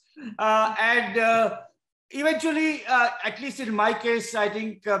race. And eventually, at least in my case, I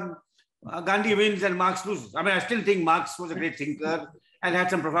think Gandhi wins and Marx loses. I mean, I still think Marx was a great thinker and had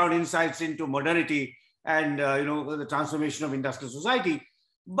some profound insights into modernity and the transformation of industrial society.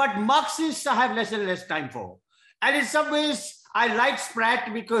 But Marxists I have less and less time for. And in some ways, I like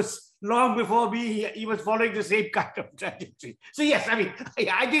Spratt because long before me, he was following the same kind of trajectory. So yes, I mean,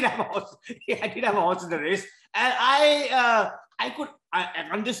 I did have a horse. I did have a horse in the race. And I could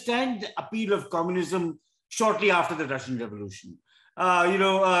understand the appeal of communism shortly after the Russian Revolution.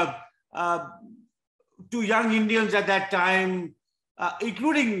 To young Indians at that time,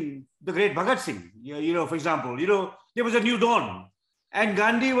 including the great Bhagat Singh, for example, there was a new dawn. And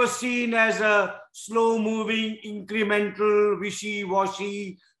Gandhi was seen as a slow-moving, incremental,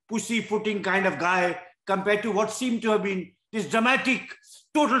 wishy-washy, pussyfooting kind of guy compared to what seemed to have been this dramatic,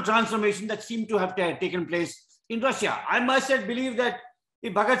 total transformation that seemed to have taken place in Russia. I myself believe that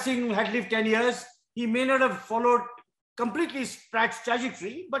if Bhagat Singh had lived 10 years, he may not have followed completely Spratt's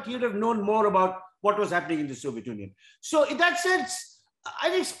trajectory, but he would have known more about what was happening in the Soviet Union. So in that sense, I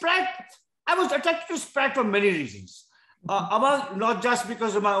think I was attracted to Spratt for many reasons. Not just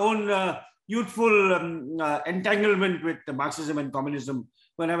because of my own youthful entanglement with Marxism and communism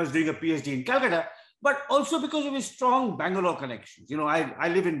when I was doing a PhD in Calcutta, but also because of his strong Bangalore connections. I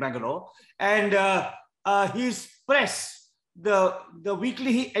live in Bangalore, and his press, the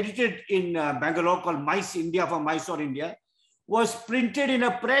weekly he edited in Bangalore called Mice India for Mysore, India, was printed in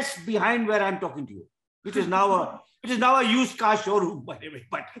a press behind where I'm talking to you, which is now a used car showroom, by the way.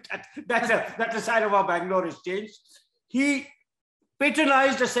 But that's a side of how Bangalore has changed. He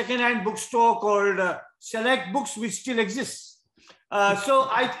patronized a second-hand bookstore called Select Books, which still exists. So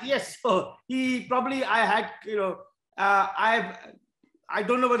he probably, I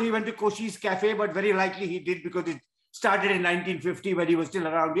don't know whether he went to Koshi's Cafe, but very likely he did, because it started in 1950 when he was still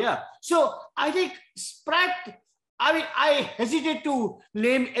around here. So I think Spratt, I hesitate to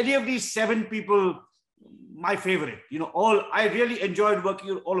name any of these 7 people my favorite. I really enjoyed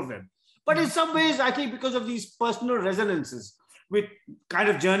working with all of them. But in some ways, I think because of these personal resonances with kind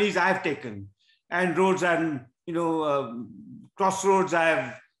of journeys I've taken and roads and, crossroads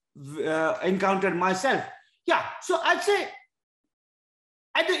I've encountered myself. Yeah, so I'd say,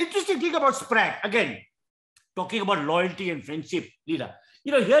 and the interesting thing about Spratt, again, talking about loyalty and friendship, Leela,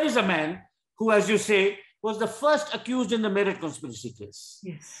 here is a man who, as you say, was the first accused in the Meerut conspiracy case.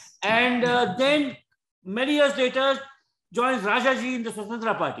 Yes. And then many years later, joins Rajaji in the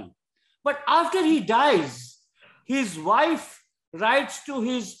Swatantra Party. But after he dies, his wife writes to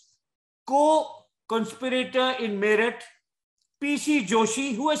his co-conspirator in Meerut, P.C.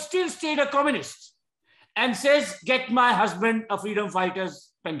 Joshi, who has still stayed a communist, and says, get my husband a freedom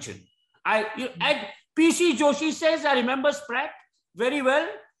fighter's pension. And P.C. Joshi says, I remember Spratt very well.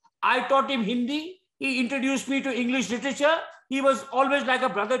 I taught him Hindi. He introduced me to English literature. He was always like a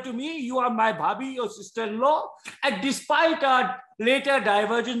brother to me. You are my bhabhi, your sister-in-law. And despite our later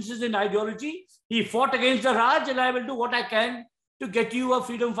divergences in ideology, he fought against the Raj, and I will do what I can to get you a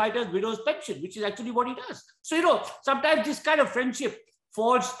freedom fighter's widow's pension, which is actually what he does. So, sometimes this kind of friendship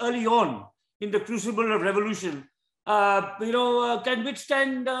falls early on in the crucible of revolution, can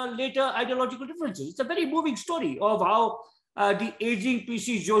withstand later ideological differences. It's a very moving story of how the aging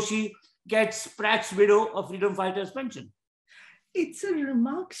P.C. Joshi gets Spratt's widow a freedom fighter's pension. She's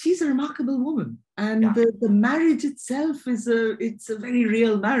a remarkable woman. And the marriage itself it's a very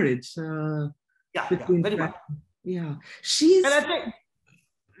real marriage. Very much. Yeah. And I think,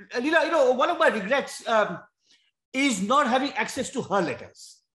 Leela, one of my regrets is not having access to her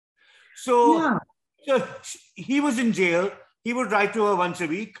letters. So he was in jail. He would write to her once a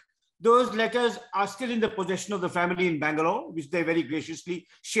week. Those letters are still in the possession of the family in Bangalore, which they very graciously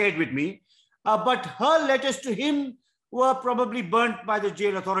shared with me. But her letters to him were probably burnt by the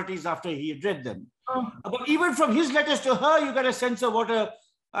jail authorities after he had read them. But even from his letters to her, you get a sense of what a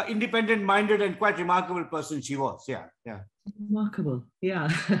independent-minded and quite remarkable person she was. Yeah. Remarkable, yeah.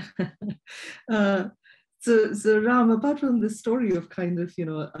 So Ram, apart from the story of kind of,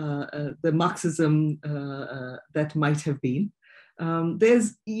 the Marxism that might have been,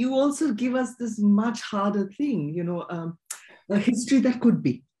 you also give us this much harder thing, a history that could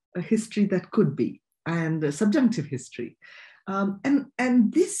be, and a subjunctive history.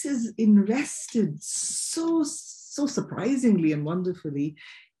 And this is invested so surprisingly and wonderfully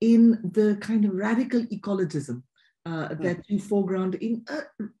in the kind of radical ecologism that you foreground in a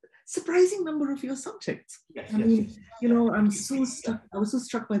surprising number of your subjects. Yes, I was so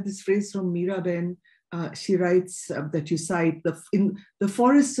struck by this phrase from Miraben. She writes that you cite, the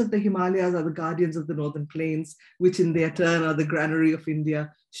forests of the Himalayas are the guardians of the northern plains, which in their turn are the granary of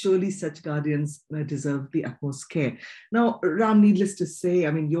India. Surely such guardians deserve the utmost care. Now, Ram, needless to say,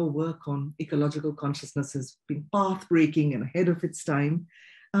 your work on ecological consciousness has been path-breaking and ahead of its time.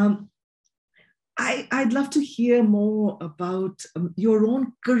 I'd love to hear more about your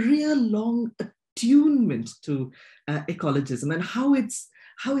own career-long attunement to ecologism and how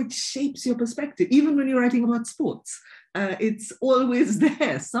it shapes your perspective, even when you're writing about sports. It's always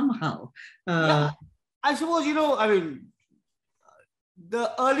there somehow. I suppose,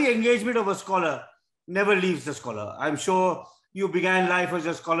 the early engagement of a scholar never leaves the scholar. I'm sure you began life as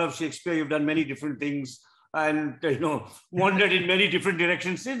a scholar of Shakespeare. You've done many different things and, wandered in many different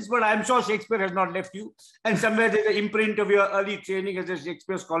directions since, but I'm sure Shakespeare has not left you. And somewhere there's an imprint of your early training as a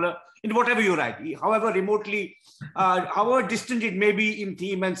Shakespeare scholar in whatever you write, however remotely, however distant it may be in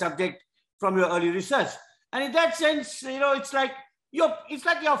theme and subject from your early research. And in that sense, it's like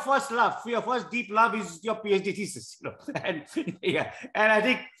your first love. Your first deep love is your PhD thesis. And I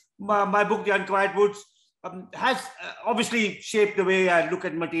think my book, The Unquiet Woods, has obviously shaped the way I look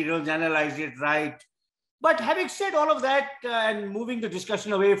at materials, analyze it, write. But having said all of that, and moving the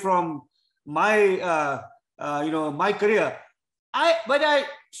discussion away from my my career, when I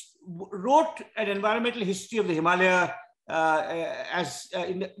wrote an environmental history of the Himalaya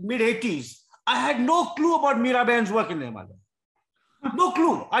in the mid-80s, I had no clue about Miraben's work in the Himalaya. No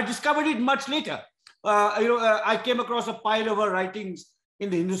clue. I discovered it much later. I came across a pile of her writings in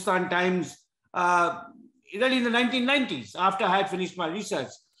the Hindustan Times, really in the 1990s, after I had finished my research.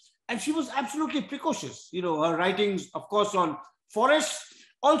 And she was absolutely precocious. Her writings, of course, on forests,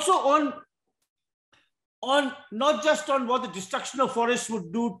 also on not just on what the destruction of forests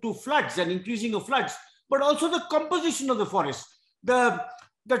would do to floods and increasing of floods, but also the composition of the forest, the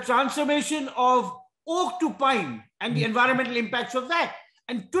transformation of oak to pine and the environmental impacts of that.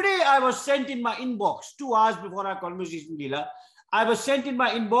 And today I was sent in my inbox, 2 hours before our conversation, Leela, I was sent in my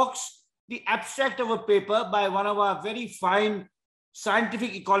inbox the abstract of a paper by one of our very fine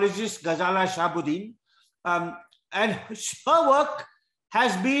scientific ecologists, Ghazala Shahabuddin. And her work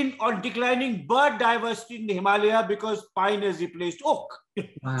has been on declining bird diversity in the Himalaya because pine has replaced oak.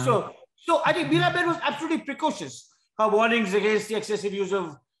 Wow. So I think Miraben was absolutely precocious. Her warnings against the excessive use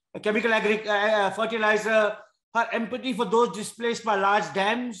of chemical fertilizer, her empathy for those displaced by large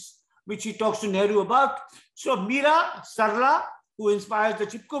dams, which she talks to Nehru about. So Meera, Sarla, who inspires the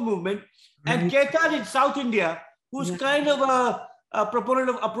Chipko movement, and Ketan in South India, who's kind of a proponent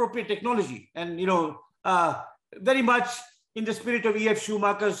of appropriate technology, and very much in the spirit of E.F.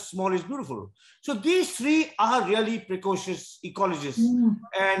 Schumacher's Small is Beautiful. So these three are really precocious ecologists.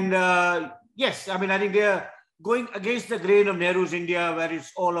 And yes, I mean, I think they're going against the grain of Nehru's India, where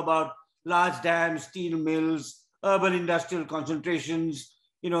it's all about large dams, steel mills, urban industrial concentrations,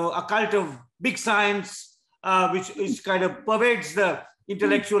 a cult of big science, which is kind of pervades the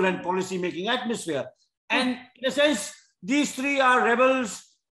intellectual and policy-making atmosphere. And in a sense, these three are rebels,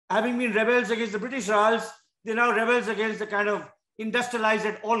 having been rebels against the British Raj. They're now rebels against the kind of industrialized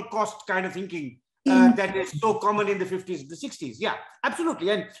at all cost kind of thinking that is so common in the 50s and the 60s. Yeah,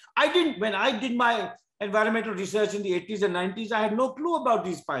 absolutely. And when I did my environmental research in the 80s and 90s, I had no clue about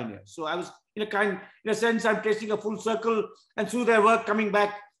these pioneers. So I was in a sense, I'm tracing a full circle, and through their work coming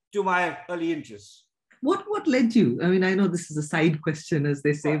back to my early interests. What led you? I mean, I know this is a side question, as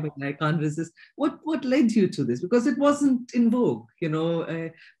they say, but I can't resist. What led you to this? Because it wasn't in vogue,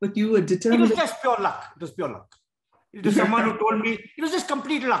 but you were determined. It was just pure luck. It was pure luck. It was someone who told me. It was just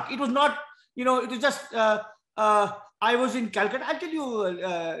complete luck. It was not, it was just, I was in Calcutta. I'll tell you,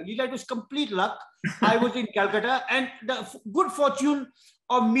 Leela, it was complete luck. I was in Calcutta, and the good fortune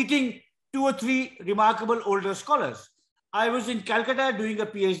of meeting 2 or 3 remarkable older scholars. I was in Calcutta doing a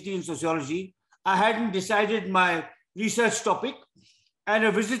PhD in sociology. I hadn't decided my research topic, and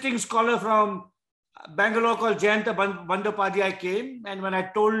a visiting scholar from Bangalore called Jayanta Bandyopadhyay came, and when I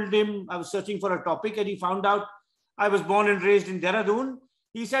told him I was searching for a topic and he found out I was born and raised in Dehradun,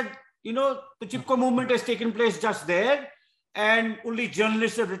 he said, the Chipko movement has taken place just there, and only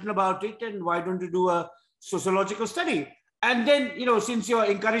journalists have written about it, and why don't you do a sociological study? And then, since you're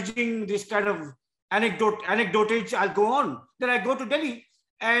encouraging this kind of anecdotage, I'll go on. Then I go to Delhi,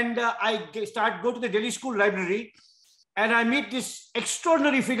 and I go to the Delhi School Library, and I meet this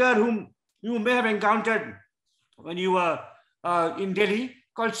extraordinary figure whom you may have encountered when you were in Delhi,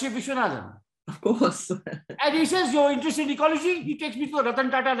 called Shiv Vishwanathan. Of course. And he says, you're interested in ecology? He takes me to the Ratan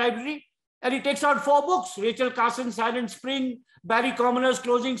Tata Library, and he takes out 4 books, Rachel Carson's Silent Spring, Barry Commoner's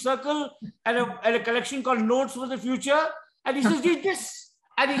Closing Circle, and a collection called Notes for the Future. And he says, read this.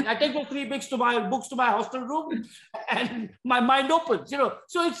 And I take the 3 books to my hostel room, and my mind opens,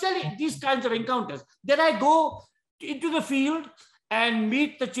 So it's really these kinds of encounters. Then I go into the field and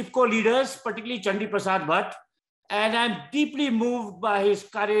meet the Chipko leaders, particularly Chandi Prasad Bhatt. And I'm deeply moved by his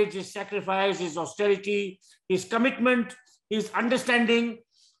courage, his sacrifice, his austerity, his commitment, his understanding,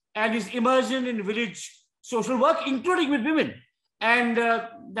 and his immersion in village social work, including with women. And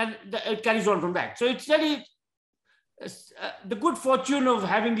then it carries on from that. So it's really the good fortune of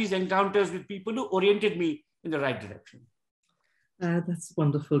having these encounters with people who oriented me in the right direction. That's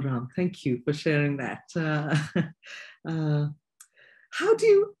wonderful, Ram. Thank you for sharing that.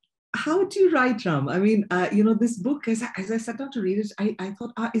 How do you write, Ram? I mean, this book, as I sat down to read it, I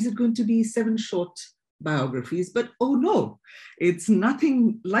thought, is it going to be 7 short biographies? But oh no, it's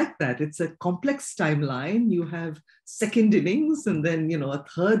nothing like that. It's a complex timeline. You have second innings, and then a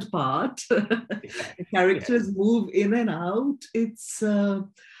third part. The characters move in and out.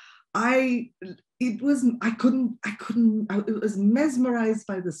 I was mesmerized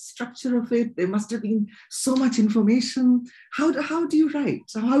by the structure of it. There must have been so much information. How do you write?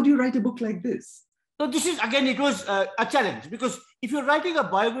 So how do you write a book like this? So this is, again, it was a challenge, because if you're writing a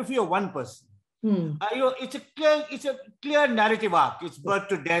biography of one person, it's a clear narrative arc. It's birth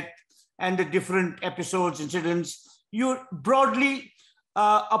to death and the different episodes, incidents. You broadly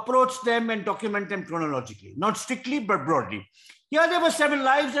approach them and document them chronologically, not strictly, but broadly. Here there were 7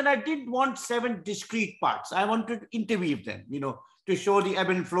 lives, and I didn't want 7 discrete parts. I wanted to interweave them, to show the ebb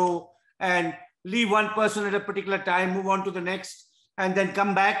and flow and leave one person at a particular time, move on to the next, and then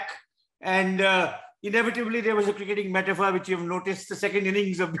come back. And inevitably, there was a cricketing metaphor, which you've noticed, the second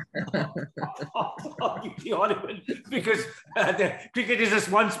innings of the ornament, because the cricket is just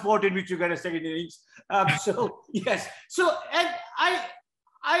one sport in which you get a second innings. So, yes. So, and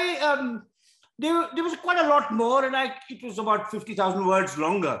there was quite a lot more, and it was about 50,000 words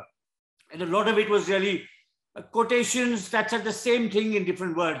longer. And a lot of it was really quotations that said the same thing in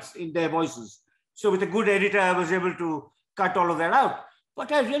different words in their voices. So with a good editor, I was able to cut all of that out. But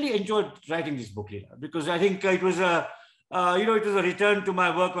I really enjoyed writing this book, Leela, because I think it was a return to my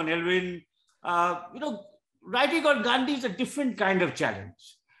work on Elwyn. Writing on Gandhi is a different kind of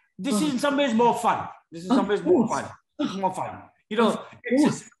challenge. This is in some ways more fun. This is more fun.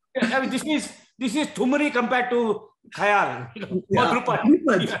 This is Thumri compared to Khayal, or Drupad.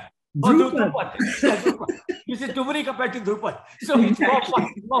 This is Thumri compared to Drupad. So it's more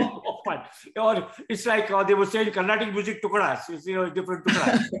fun, more fun. Or it's like they were saying Carnatic music tukadas, different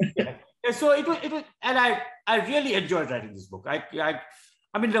tukadas. Yeah. So it was, and I really enjoyed writing this book. I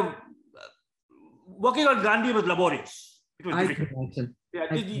mean, working on Gandhi was laborious. It was difficult.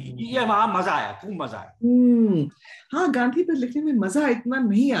 ये वहाँ मजा आया, खूब मजा आया। हाँ, गांधी पर लिखने में मजा इतना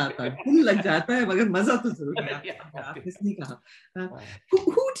नहीं आता, दिल लग जाता है, मगर मजा तो जरूर आता। आपने सही कहा।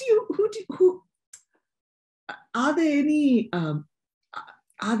 Who are there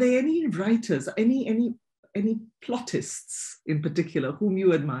any writers, any plotists in particular whom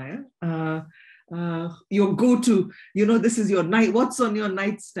you admire? Your go-to, this is your night. What's on your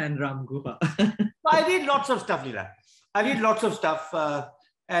nightstand, Ram Guha? I read lots of stuff, Leela. I read lots of stuff,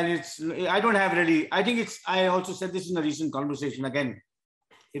 and I also said this in a recent conversation. Again,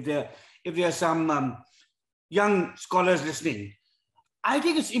 if there are some young scholars listening, I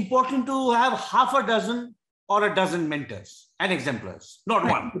think it's important to have half a dozen or a dozen mentors and exemplars, not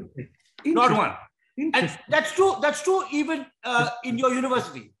one. Not one. And that's true even in your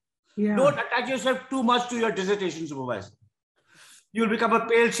university. Yeah. Don't attach yourself too much to your dissertation supervisor. You'll become a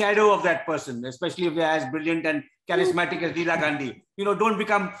pale shadow of that person, especially if they're as brilliant and charismatic as Leela Gandhi. Don't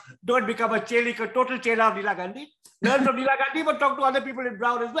become a total chela of Leela Gandhi. Learn from Leela Gandhi, but talk to other people in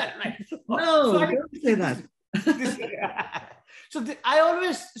Brown as well, right? No, don't say that.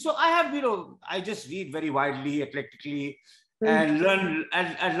 I just read very widely, eclectically, and learn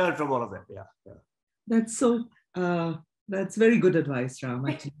from all of them. Yeah. That's so. That's very good advice, Ram.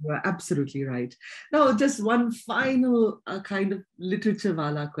 Actually, you are absolutely right. Now, just one final kind of literature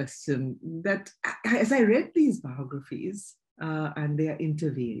wala question. That as I read these biographies and they are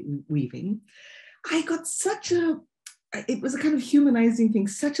interweaving, I got it was a kind of humanizing thing,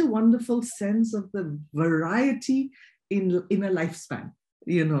 such a wonderful sense of the variety in a lifespan.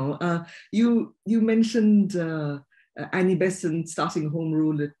 You mentioned Annie Besant starting Home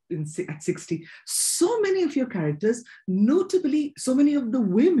Rule at 60. So many of your characters, notably so many of the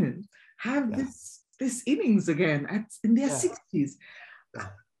women, have this innings again in their 60s.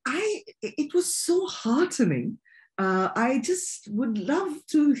 It was so heartening. I just would love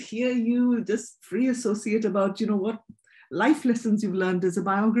to hear you just free associate about what life lessons you've learned as a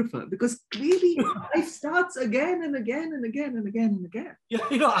biographer, because clearly life starts again and again and again and again and again.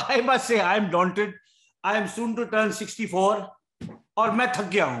 Yeah, I must say I'm daunted. I am soon to turn 64, or मैं थक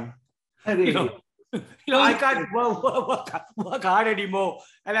गया हूँ. I can't work hard anymore.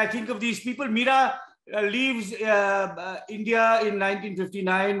 And I think of these people. Meera leaves India in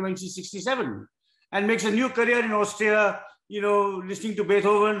 1959 when she's 67 and makes a new career in Austria, listening to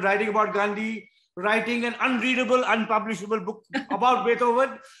Beethoven, writing about Gandhi, writing an unreadable, unpublishable book about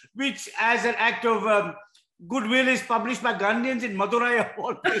Beethoven, which as an act of goodwill is published by Gandhians in Madurai of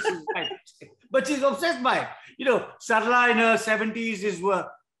all places. Right? But she's obsessed by it. Sarla in her 70s is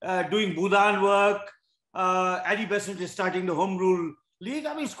doing Bhudan work. Annie Besant is starting the Home Rule League.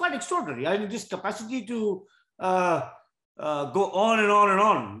 I mean, it's quite extraordinary. I mean, this capacity to go on and on and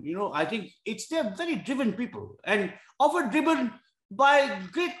on. I think they're very driven people, and often driven by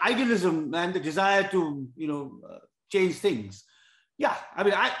great idealism and the desire to, change things. Yeah, I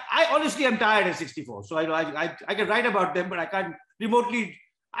mean, I honestly am tired at 64. So I can write about them, but I can't remotely.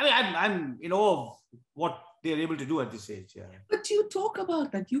 I mean, I'm in awe of what they're able to do at this age. Yeah. But you talk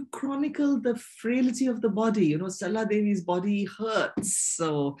about that. You chronicle the frailty of the body. Sarla Devi's body hurts.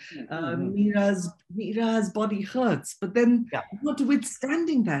 So Meera's body hurts. But then,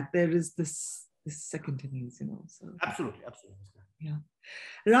 notwithstanding that, there is this second innings. So absolutely. Yeah.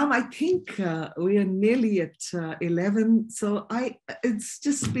 Ram, I think we are nearly at 11. So it's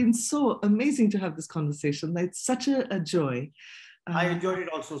just been so amazing to have this conversation. It's such a joy. I enjoyed it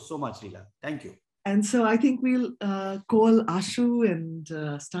also so much, Leela. Thank you. And so I think we'll call Ashu and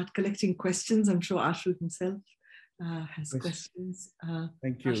start collecting questions. I'm sure Ashu himself has questions.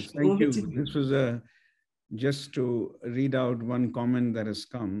 Thank you. Ashu, Thank you. to you. This was just to read out one comment that has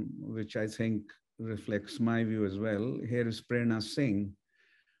come, which I think reflects my view as well. Here is Prerna Singh.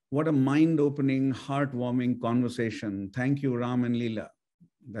 What a mind-opening, heartwarming conversation. Thank you, Ram and Leela.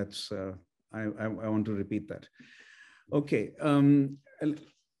 That's, I want to repeat that. Okay. The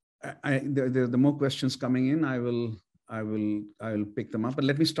more questions coming in, I will pick them up. But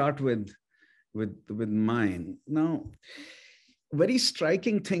let me start with mine. Now, very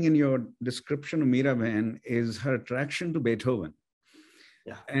striking thing in your description of Miraben is her attraction to Beethoven.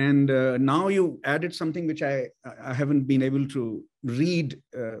 Yeah. And now you added something which I haven't been able to read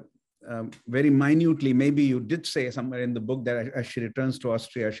very minutely. Maybe you did say somewhere in the book that as she returns to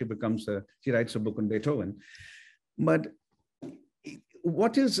Austria, she writes a book on Beethoven. But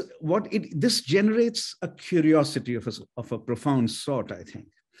this generates a curiosity of a profound sort, I think,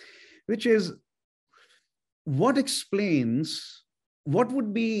 which is what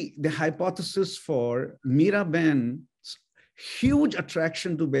would be the hypothesis for Miraben's huge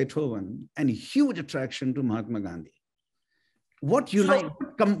attraction to Beethoven and huge attraction to Mahatma Gandhi? What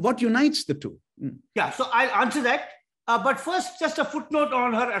unites the two? Yeah, so I'll answer that. But first, just a footnote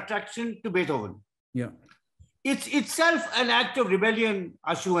on her attraction to Beethoven. Yeah. It's itself an act of rebellion,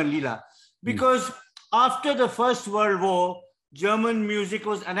 Ashu and Leela, because after the First World War, German music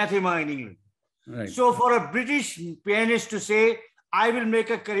was anathema in England. Right. So for a British pianist to say, I will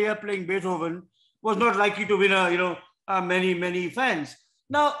make a career playing Beethoven, was not likely to win many fans.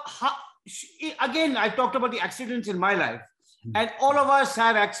 Now, again, I talked about the accidents in my life, and all of us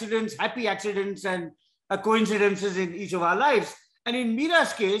have accidents, happy accidents and coincidences in each of our lives. And in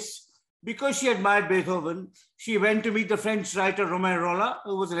Mira's case, because she admired Beethoven, she went to meet the French writer Romain Rolland,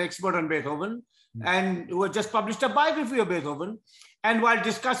 who was an expert on Beethoven and who had just published a biography of Beethoven. And while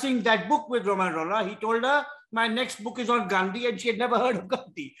discussing that book with Romain Rolland, he told her, my next book is on Gandhi, and she had never heard of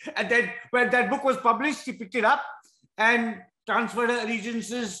Gandhi. And then when that book was published, she picked it up and transferred her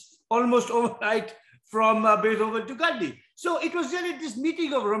allegiances almost overnight from Beethoven to Gandhi. So it was really this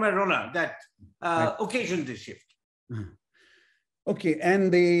meeting of Romain Rolland that occasioned this shift. Okay,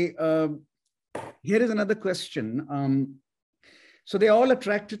 and here is another question. So they're all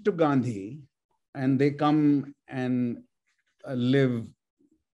attracted to Gandhi, and they come and live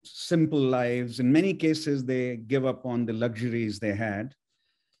simple lives. In many cases, they give up on the luxuries they had.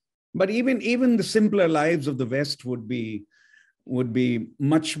 But even the simpler lives of the West would be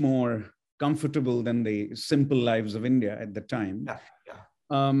much more comfortable than the simple lives of India at the time.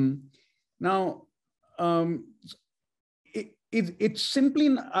 Now, it's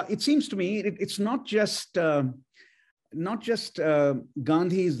simply, it seems to me, it's not just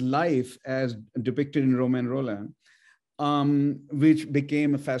Gandhi's life as depicted in Romain Rolland, which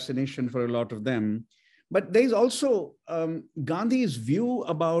became a fascination for a lot of them. But there's also Gandhi's view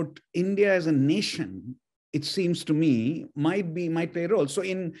about India as a nation, it seems to me, might play a role. So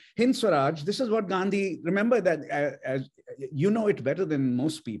in Hind Swaraj, this is what Gandhi, remember that, as you know it better than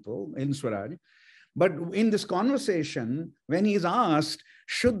most people, Hind Swaraj. But in this conversation, when he's asked,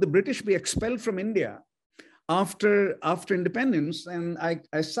 should the British be expelled from India after independence, and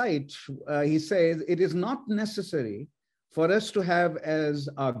I cite, he says, it is not necessary for us to have as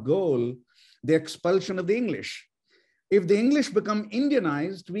our goal the expulsion of the English. If the English become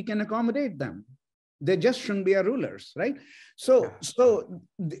Indianized, we can accommodate them. They just shouldn't be our rulers, right? So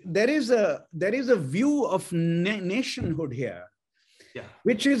there is a view of nationhood here,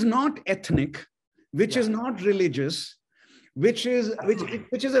 which is not ethnic, which is not religious, which is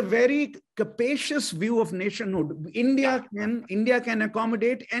a very capacious view of nationhood. India can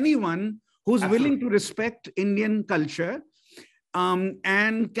accommodate anyone who's willing to respect Indian culture,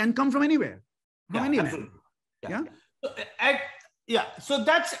 and can come from anywhere. So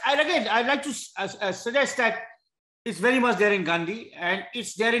that's, and again, I'd like to suggest that it's very much there in Gandhi, and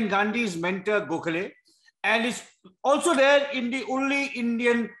it's there in Gandhi's mentor Gokhale, and it's also there in the only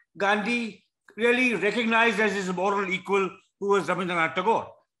Indian Gandhi really recognized as his moral equal, who was Rabindranath Tagore.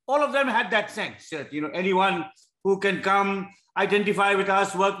 All of them had that sense that, anyone who can come, identify with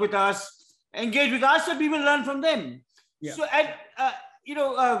us, work with us, engage with us, and we will learn from them. Yeah. So,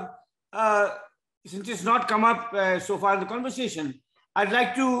 since it's not come up so far in the conversation, I'd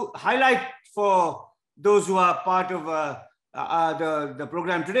like to highlight for those who are part of the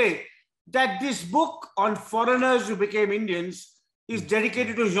program today that this book on foreigners who became Indians is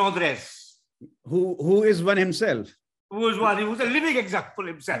dedicated to Jean Drèze, who is one himself. He was a living example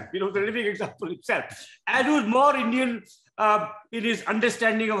himself. And who's more Indian in his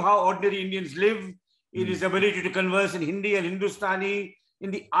understanding of how ordinary Indians live, in his ability to converse in Hindi and Hindustani,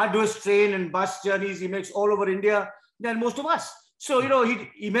 in the arduous train and bus journeys he makes all over India than most of us. So,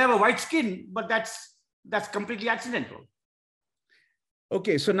 he may have a white skin, but that's completely accidental.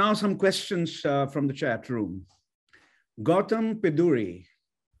 Okay, so now some questions from the chat room. Gautam Piduri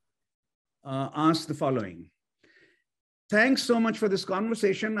asked the following. Thanks so much for this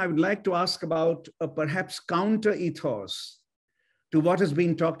conversation. I would like to ask about a perhaps counter ethos to what has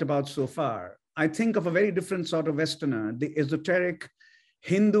been talked about so far. I think of a very different sort of Westerner, the esoteric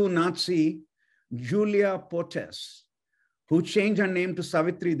Hindu Nazi Julia Portes, who changed her name to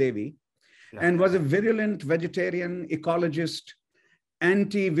Savitri Devi and was a virulent vegetarian, ecologist,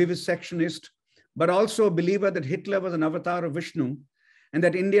 anti-vivisectionist, but also a believer that Hitler was an avatar of Vishnu and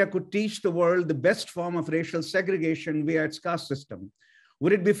that India could teach the world the best form of racial segregation via its caste system.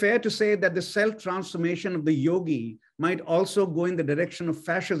 Would it be fair to say that the self-transformation of the yogi might also go in the direction of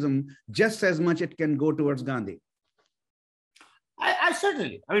fascism just as much it can go towards Gandhi? I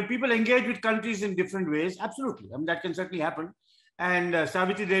certainly. I mean, people engage with countries in different ways. Absolutely. I mean, that can certainly happen. And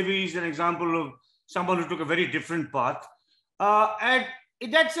Savitri Devi is an example of someone who took a very different path. And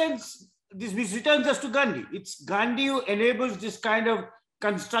in that sense, this returns us to Gandhi. It's Gandhi who enables this kind of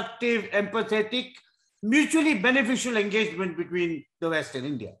constructive, empathetic, mutually beneficial engagement between the West and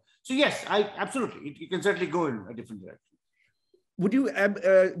India. So yes, absolutely. It can certainly go in a different direction. Would you,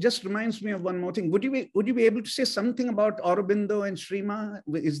 just reminds me of one more thing. Would you be able to say something about Aurobindo and Srima?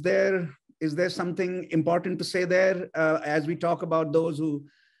 Is there something important to say there as we talk about those who...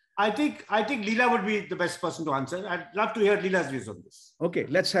 I think Leela would be the best person to answer. I'd love to hear Leela's views on this. Okay,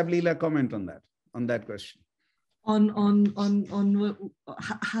 let's have Leela comment on that question. On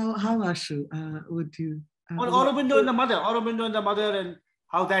how Ashu would you? On Aurobindo and the mother, and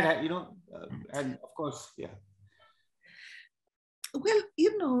how that and of course, yeah. Well,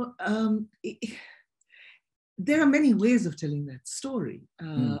 there are many ways of telling that story,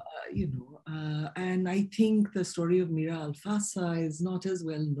 and I think the story of Mira Alfasa is not as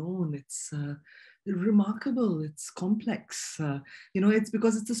well known. It's remarkable, it's complex. It's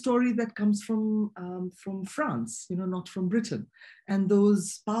because it's a story that comes from France, not from Britain. And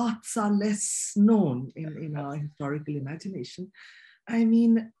those parts are less known in our historical imagination. I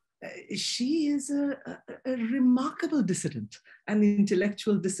mean, she is a remarkable dissident, an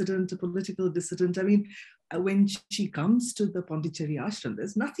intellectual dissident, a political dissident. I mean, when she comes to the Pondicherry ashram,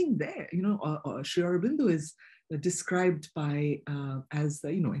 there's nothing there. Sri Aurobindo is described by as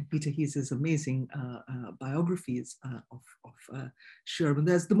in Peter Hease's amazing biographies of Sri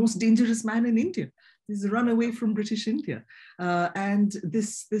Aurobindo as the most dangerous man in India. He's run away from British India, and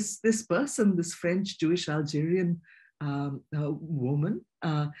this person, this French Jewish Algerian woman,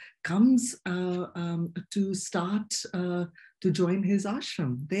 comes to start to join his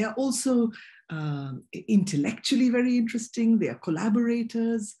ashram. They are also intellectually very interesting. They are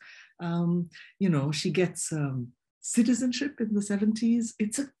collaborators. She gets citizenship in the 70s.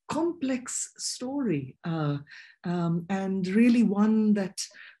 It's a complex story, and really one that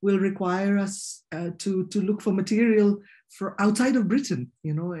will require us to look for material for outside of Britain,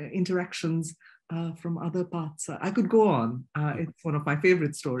 interactions from other parts. I could go on. It's one of my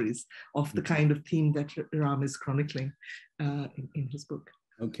favorite stories of the kind of theme that Ram is chronicling in his book.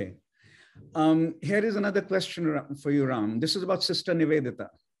 Okay. Here is another question for you, Ram. This is about Sister Nivedita.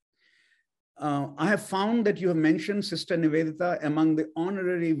 I have found that you have mentioned Sister Nivedita among the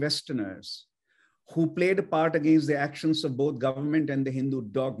honorary Westerners who played a part against the actions of both government and the Hindu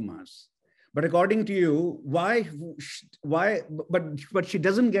dogmas. But according to you, why, but she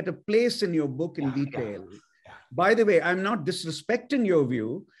doesn't get a place in your book in detail. Yeah. By the way, I'm not disrespecting your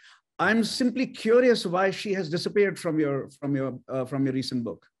view. I'm simply curious why she has disappeared from your recent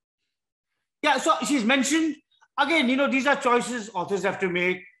book. Yeah, so she's mentioned, again, these are choices authors have to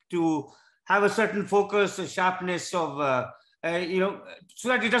make to have a certain focus, a sharpness of, so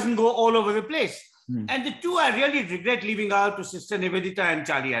that it doesn't go all over the place. And the two I really regret leaving out to Sister Nivedita and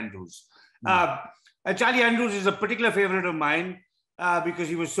Charlie Andrews. Charlie Andrews is a particular favorite of mine because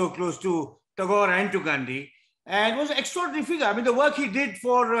he was so close to Tagore and to Gandhi, and was an extraordinary figure. I mean, the work he did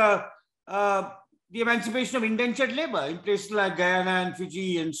for the emancipation of indentured labor in places like Guyana and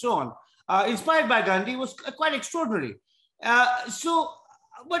Fiji and so on, inspired by Gandhi, was quite extraordinary.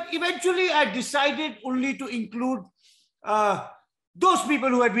 But eventually I decided only to include those people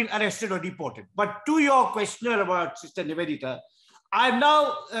who had been arrested or deported. But to your question about Sister Nivedita, I've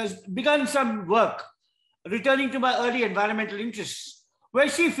now begun some work returning to my early environmental interests, where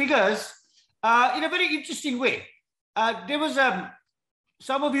she figures in a very interesting way. There was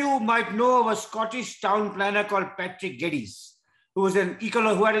some of you might know of a Scottish town planner called Patrick Geddes, who had an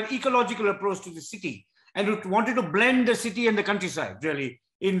ecological approach to the city and who wanted to blend the city and the countryside, really,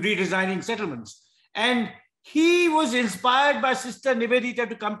 in redesigning settlements. And he was inspired by Sister Nivedita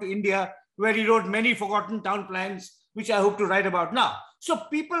to come to India, where he wrote many forgotten town plans, which I hope to write about now. So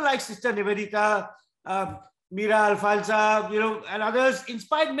people like Sister Nivedita, Mira Alfalsa, and others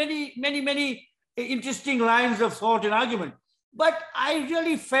inspired many, many, many interesting lines of thought and argument. But I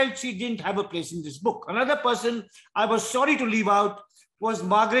really felt she didn't have a place in this book. Another person I was sorry to leave out was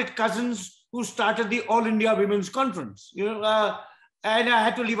Margaret Cousins, who started the All India Women's Conference, and I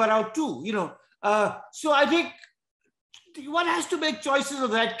had to leave her out too, So I think one has to make choices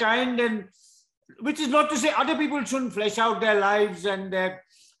of that kind, and which is not to say other people shouldn't flesh out their lives and their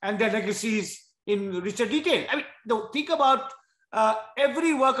legacies in richer detail. I mean, think about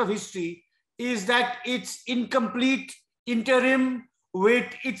every work of history is that it's incomplete, interim,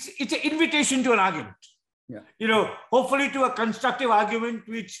 it's an invitation to an argument. Yeah. Hopefully to a constructive argument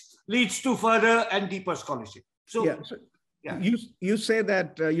which leads to further and deeper scholarship. So, yeah. You say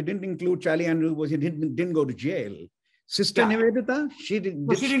that you didn't include Charlie Andrews because he didn't go to jail. Sister Nivedita, she didn't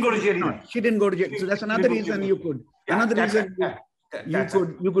go to jail. No, she didn't go to jail. So that's another reason you could.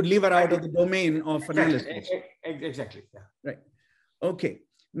 You could leave her out of the domain of analysis. Exactly. Yeah. Right. Okay.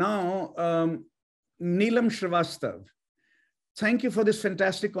 Now, Neelam Srivastav. Thank you for this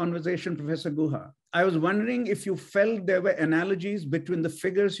fantastic conversation, Professor Guha. I was wondering if you felt there were analogies between the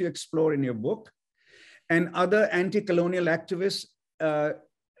figures you explore in your book and other anti-colonial activists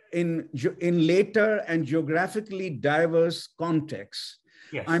in later and geographically diverse contexts.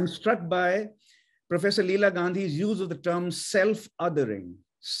 Yes. I'm struck by Professor Leela Gandhi's use of the term self-othering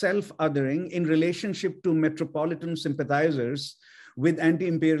in relationship to metropolitan sympathizers with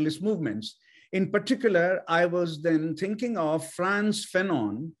anti-imperialist movements. In particular, I was then thinking of Franz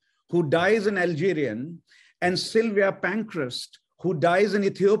Fanon, who dies an Algerian, and Sylvia Pankhurst, who dies in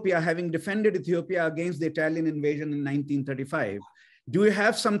Ethiopia, having defended Ethiopia against the Italian invasion in 1935. Do you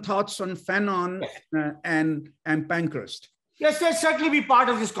have some thoughts on Fanon and Pankhurst? Yes, they'll certainly be part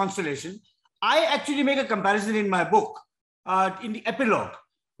of this constellation. I actually make a comparison in my book, in the epilogue,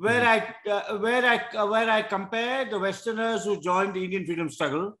 where I compare the Westerners who joined the Indian freedom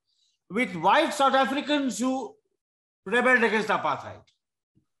struggle with white South Africans who rebelled against apartheid,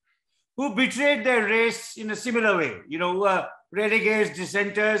 who betrayed their race in a similar way, renegades,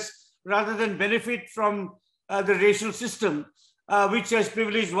 dissenters, rather than benefit from the racial system, which as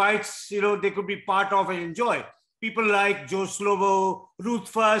privileged whites, they could be part of and enjoy. People like Joe Slovo, Ruth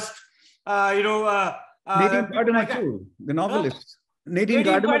First, Nadine Gardner too, the novelist. Nadine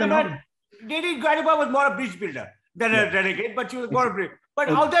Gardner was more a bridge builder than a renegade, but she was more a bridge. But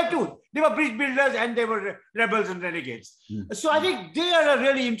out there too, they were bridge builders and they were rebels and renegades. So I think they are a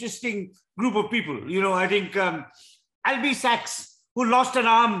really interesting group of people. I think Albie Sachs, who lost an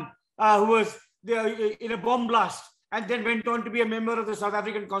arm, who was there in a bomb blast, and then went on to be a member of the South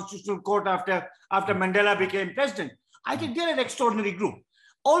African Constitutional Court after Mandela became president. I think they're an extraordinary group.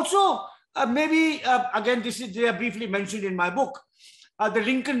 Also, again, they are briefly mentioned in my book, the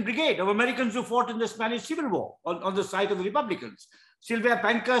Lincoln Brigade of Americans who fought in the Spanish Civil War on the side of the Republicans. Sylvia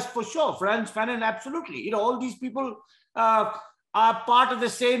Pankhurst for sure, Franz Fanon, absolutely. All these people are part of the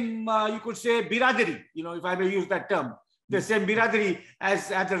same, you could say, biradari, if I may use that term, the same biradari as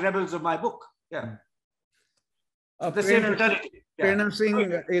the rebels of my book. Yeah. The same fraternity. Prerna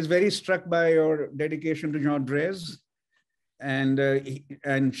Singh is very struck by your dedication to Jean Drèze.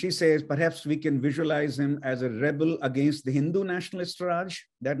 And she says, perhaps we can visualize him as a rebel against the Hindu nationalist Raj.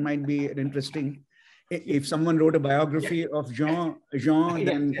 That might be an interesting. If someone wrote a biography of Jean,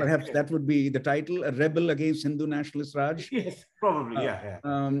 then perhaps that would be the title, A Rebel Against Hindu Nationalist Raj. Yes, probably,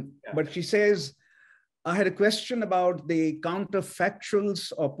 But she says, I had a question about the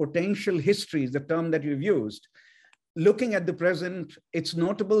counterfactuals or potential histories, the term that you've used. Looking at the present, it's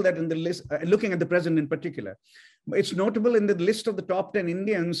notable that in the list, looking at the present in particular, it's notable in the list of the top 10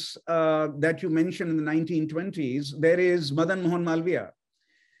 Indians that you mentioned in the 1920s, there is Madan Mohan Malviya.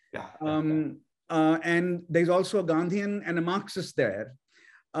 And there's also a Gandhian and a Marxist there.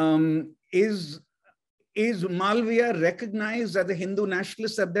 Is Malviya recognized as a Hindu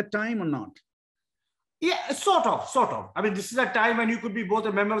nationalist at that time or not? Yeah, sort of. I mean, this is a time when you could be both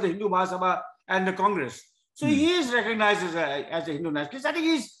a member of the Hindu Mahasabha and the Congress. So he is recognized as a Hindu nationalist. I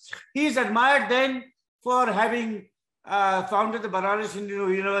think he's admired then for having founded the Banaras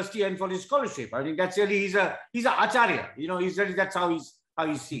Hindu University and for his scholarship. I think that's really, he's an acharya. That's how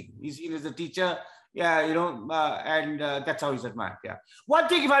he's seen. He's seen as a teacher, and that's how he's admired. Yeah. One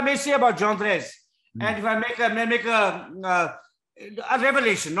thing, if I may say about Jean Drèze, and if I make a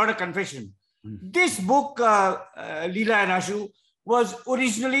revelation, not a confession. This book, Leela and Ashu, was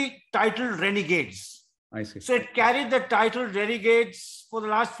originally titled Renegades. I see. So it carried the title Renegades for the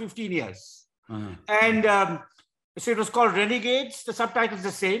last 15 years. And so it was called Renegades. The subtitle is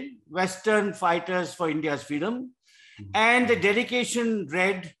the same, Western Fighters for India's Freedom. And the dedication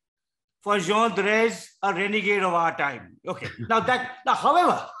read, for Jean Drèze, a renegade of our time. Okay.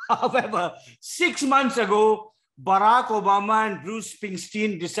 However, 6 months ago, Barack Obama and Bruce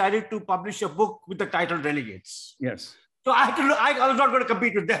Springsteen decided to publish a book with the title Renegades. Yes. So I had to look, I was not going to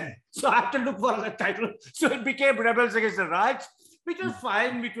compete with them. So I had to look for a title. So it became Rebels Against the Raj, which was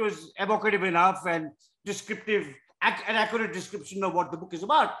fine, which was evocative enough and descriptive, an accurate description of what the book is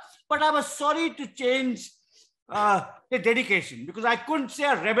about. But I was sorry to change the dedication, because I couldn't say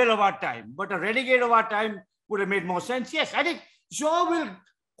a rebel of our time, but a renegade of our time would have made more sense. Yes, I think Jean will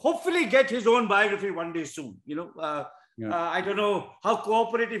hopefully get his own biography one day soon. I don't know how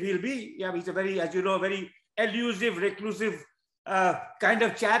cooperative he'll be. Yeah, he's a very, as you know, very elusive, reclusive kind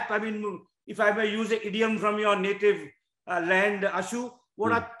of chap. I mean, if I may use an idiom from your native land, Ashu,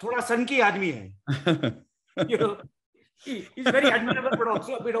 thoda sanki aadmi hai. He's very admirable, but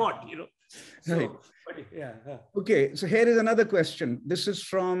also a bit odd, So, right. Yeah. Okay, so here is another question. This is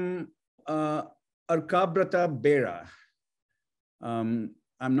from Arkabrata Bera. I'm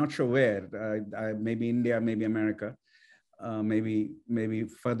not sure where, maybe India, maybe America, maybe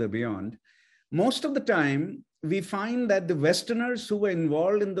further beyond. Most of the time, we find that the Westerners who were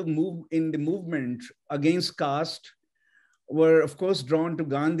involved in the movement against caste were, of course, drawn to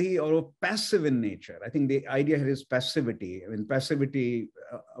Gandhi or were passive in nature. I think the idea here is passivity. I mean, passivity,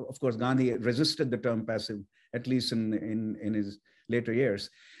 of course, Gandhi resisted the term passive, at least in his later years.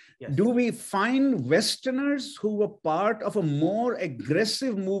 Yes. Do we find Westerners who were part of a more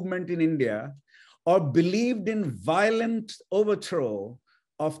aggressive movement in India or believed in violent overthrow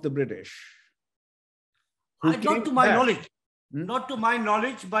of the British? Not to my knowledge. Not to my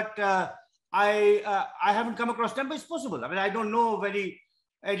knowledge, but I haven't come across them, but it's possible. I mean, I don't know of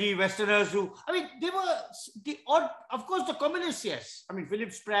any Westerners who, I mean, they were the odd, of course, the communists, yes. I mean,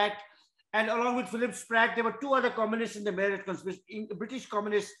 Philip Spratt, and along with Philip Spratt, there were two other communists in the Meerut conspiracy, British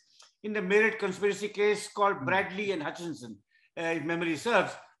communists in the Meerut conspiracy case called Bradley and Hutchinson, if memory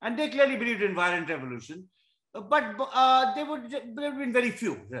serves. And they clearly believed in violent revolution, but there have been very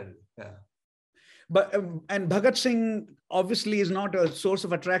few, really. Yeah. But and Bhagat Singh obviously is not a source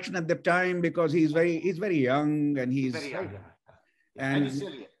of attraction at the time because he's very young and he's very young. And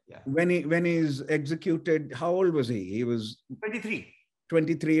when he's executed, how old was he? He was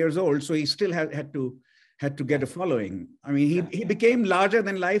 23 years old. So he still had to get a following. I mean, he became larger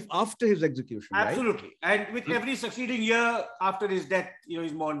than life after his execution. Absolutely. Right? And with every succeeding year after his death,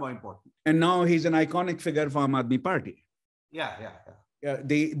 he's more and more important. And now he's an iconic figure for Aam Aadmi Party. Yeah.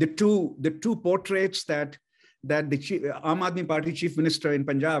 The two portraits that the Aam Aadmi Party chief minister in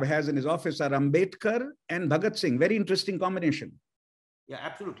Punjab has in his office are Ambedkar and Bhagat Singh. Very interesting combination. Yeah,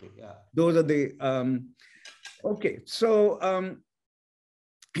 absolutely. Yeah. Those are the okay. So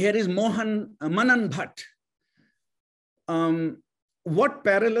here is Manan Bhatt. What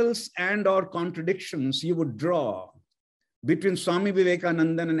parallels and or contradictions you would draw between Swami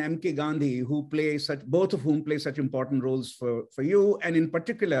Vivekananda and M.K. Gandhi, both of whom play such important roles for you, and in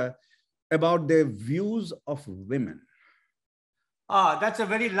particular about their views of women? That's a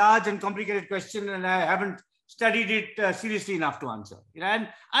very large and complicated question, and I haven't studied it seriously enough to answer. And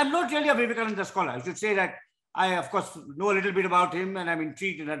I'm not really a Vivekananda scholar. I should say that I, of course, know a little bit about him, and I'm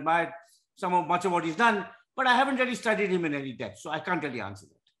intrigued and admired much of what he's done, but I haven't really studied him in any depth, so I can't really answer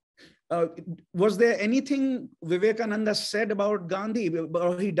that. Was there anything Vivekananda said about Gandhi?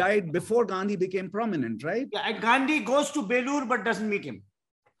 Or he died before Gandhi became prominent, right? Yeah, and Gandhi goes to Belur but doesn't meet him.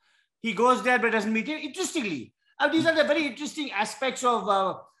 He goes there but doesn't meet him. Interestingly, these are the very interesting aspects of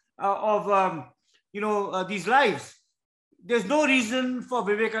these lives. There's no reason for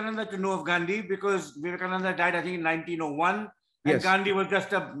Vivekananda to know of Gandhi because Vivekananda died, I think, in 1901. And Gandhi was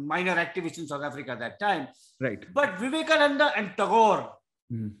just a minor activist in South Africa at that time. Right. But Vivekananda and Tagore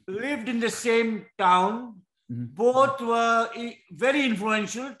lived in the same town. Both were very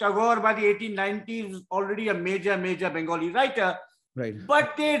influential. Tagore, by the 1890s, was already a major Bengali writer. Right.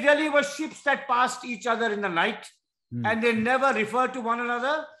 But they really were ships that passed each other in the night, and they never referred to one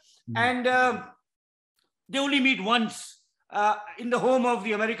another. And they only meet once in the home of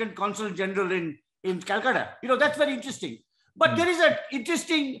the American Consul General in Calcutta. That's very interesting. But there is an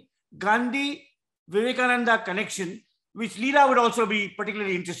interesting Gandhi-Vivekananda connection, which Leela would also be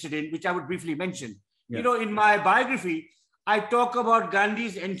particularly interested in, which I would briefly mention. Yeah. In my biography, I talk about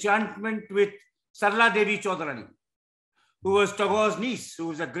Gandhi's enchantment with Sarla Devi Chaudharani, who was Tagore's niece, who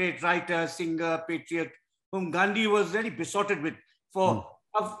was a great writer, singer, patriot, whom Gandhi was very besotted with for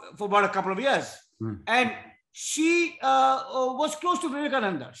about a couple of years. And she was close to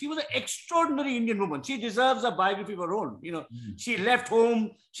Vivekananda. She was an extraordinary Indian woman. She deserves a biography of her own. You know, she left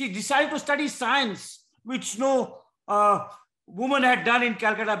home. She decided to study science, which no woman had done in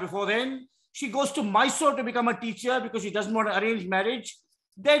Calcutta before then. She goes to Mysore to become a teacher because she doesn't want to arrange marriage.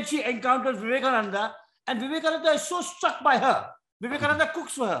 Then she encounters Vivekananda, and Vivekananda is so struck by her. Vivekananda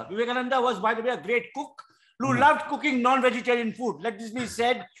cooks for her. Vivekananda was, by the way, a great cook who loved cooking non-vegetarian food. Let this be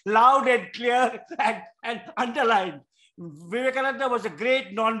said loud and clear and underlined. Vivekananda was a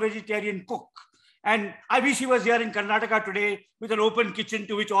great non-vegetarian cook. And I wish he was here in Karnataka today with an open kitchen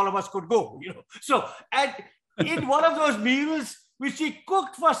to which all of us could go. You know. So, and in one of those meals which he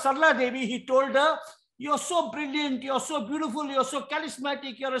cooked for Sarla Devi, he told her, "You're so brilliant, you're so beautiful, you're so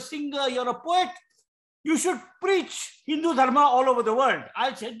charismatic, you're a singer, you're a poet. You should preach Hindu Dharma all over the world.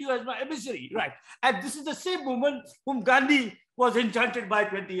 I'll send you as my emissary." Right. And this is the same woman whom Gandhi was enchanted by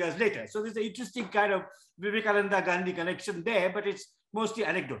 20 years later. So there's an interesting kind of Vivekananda-Gandhi connection there, but it's mostly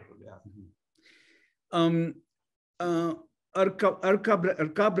anecdotal. Yeah.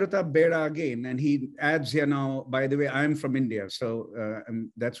 Arkabrata Beda again, and he adds here now, by the way, I'm from India, so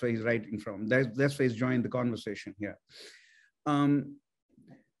that's where he's writing from. That's where he's joined the conversation here.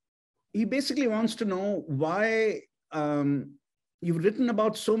 He basically wants to know why you've written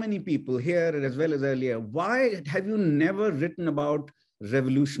about so many people here as well as earlier. Why have you never written about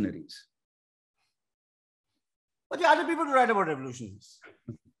revolutionaries? But there are other people to write about revolutionaries.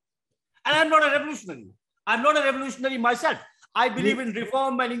 And I'm not a revolutionary. I'm not a revolutionary myself. I believe in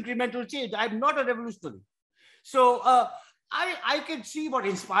reform and incremental change. I'm not a revolutionary. So I can see what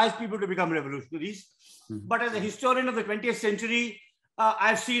inspires people to become revolutionaries. But as a historian of the 20th century,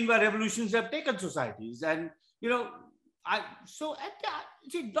 I've seen where revolutions have taken societies. And, you know, I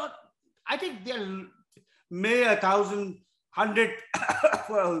think there may 1,000, 100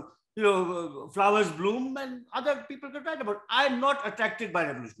 flowers bloom and other people can write about. I'm not attracted by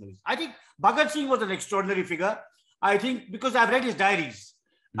revolutionaries. I think Bhagat Singh was an extraordinary figure. I think because I've read his diaries,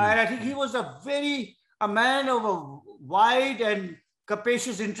 and I think he was a man of a wide and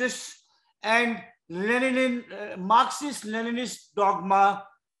capacious interests, and Marxist-Leninist dogma,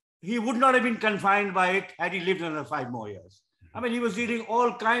 he would not have been confined by it had he lived another 5 more years. I mean, he was reading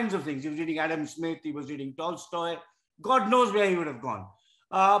all kinds of things. He was reading Adam Smith, he was reading Tolstoy. God knows where he would have gone.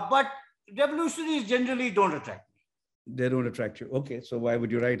 But revolutionaries generally don't attract me. They don't attract you. Okay, so why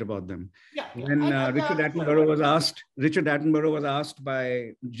would you write about them? Yeah, when Richard Attenborough was asked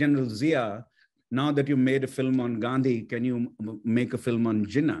by General Zia, now that you made a film on Gandhi, can you make a film on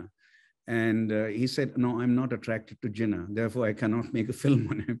Jinnah? And he said, no, I'm not attracted to Jinnah. Therefore, I cannot make a film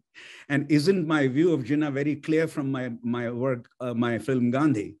on him. And isn't my view of Jinnah very clear from my work, my film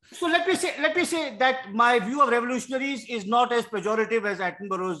Gandhi? So let me say that my view of revolutionaries is not as pejorative as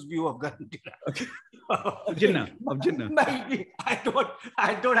Attenborough's view of Gandhi. Okay. Of Jinnah.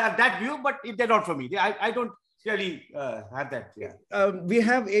 I don't have that view, but they're not for me. I don't really have that. Yeah. We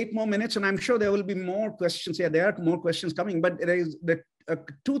have 8 more minutes, and I'm sure there will be more questions here. There are more questions coming, but there is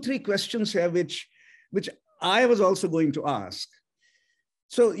 2-3 questions here which I was also going to ask.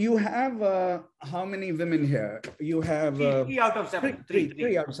 So you have how many women here? You have 3 out of 7.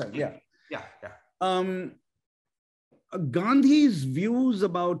 3 out of 7. Yeah. Yeah. Gandhi's views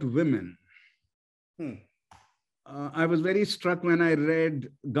about women. I was very struck when I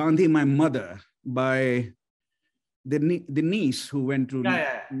read Gandhi, My Mother by the niece who went to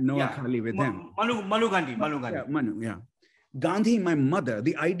Noah Khali with him. Manu Gandhi. Yeah, Manu, yeah. Gandhi, My Mother,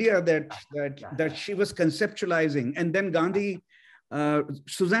 the idea that she was conceptualizing, and then Gandhi,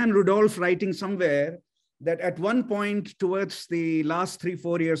 Suzanne Rudolph writing somewhere that at one point towards the last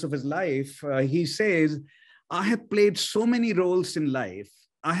 3-4 years of his life, he says, I have played so many roles in life,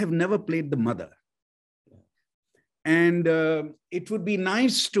 I have never played the mother. And it would be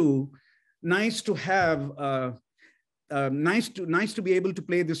nice to have nice to be able to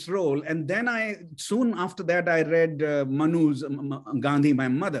play this role. And then soon after that, I read Manu's Gandhi, My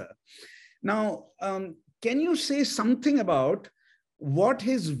Mother. Now, can you say something about what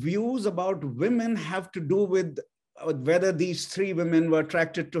his views about women have to do with whether these 3 women were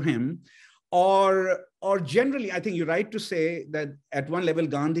attracted to him, or generally, I think you're right to say that at one level,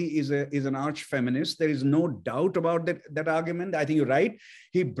 Gandhi is an arch feminist. There is no doubt about that argument. I think you're right.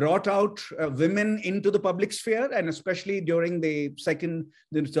 He brought out women into the public sphere, and especially during the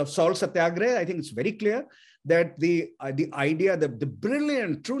salt satyagraha, I think it's very clear that the idea, the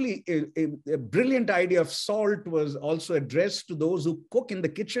brilliant, truly brilliant idea of salt was also addressed to those who cook in the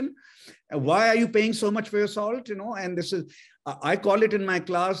kitchen. Why are you paying so much for your salt? And this is, I call it in my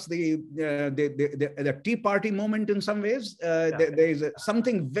class the Tea Party moment in some ways. There is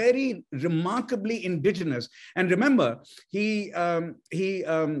something very remarkably indigenous. And remember, when he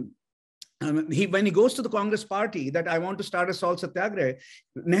goes to the Congress party that I want to start a salt satyagraha,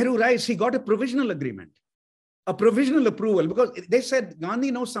 Nehru writes, he got a provisional agreement. A provisional approval, because they said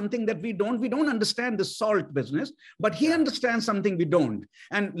Gandhi knows something that we don't. We don't understand the salt business, but he understands something we don't.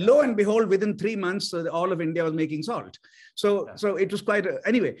 And lo and behold, within 3 months, all of India was making salt. So it was quite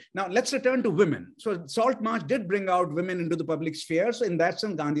anyway. Now let's return to women. So Salt March did bring out women into the public sphere. So in that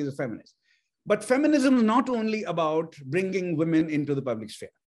sense, Gandhi is a feminist. But feminism is not only about bringing women into the public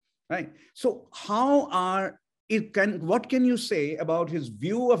sphere, right? So what can you say about his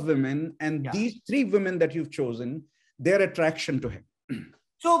view of women and these 3 women that you've chosen, their attraction to him?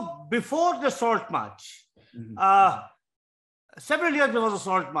 So before the Salt March, several years before the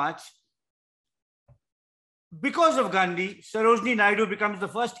Salt March, because of Gandhi, Sarojini Naidu becomes the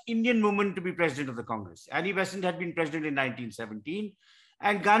first Indian woman to be president of the Congress. Annie Besant had been president in 1917,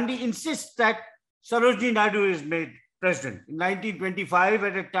 and Gandhi insists that Sarojini Naidu is made president in 1925,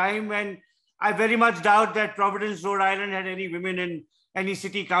 at a time when I very much doubt that Providence, Rhode Island had any women in any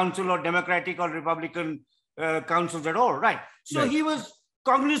city council or Democratic or Republican councils at all, right? So he was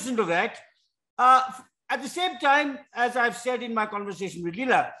cognizant of that. At the same time, as I've said in my conversation with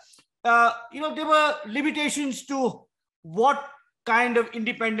Leela, there were limitations to what kind of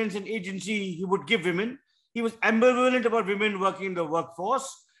independence and agency he would give women. He was ambivalent about women working in the workforce.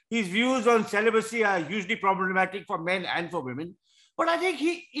 His views on celibacy are hugely problematic for men and for women. But I think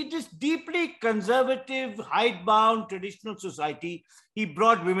in this deeply conservative, hidebound, traditional society, he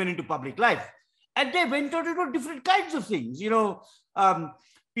brought women into public life. And they went on to do different kinds of things.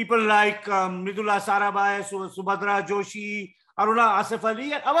 People like Mridula Sarabhai, Subhadra Joshi, Aruna Asif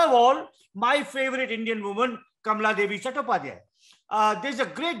Ali, and above all, my favorite Indian woman, Kamala Devi Chattopadhyay. There's a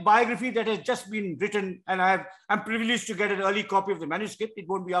great biography that has just been written, and I'm privileged to get an early copy of the manuscript. It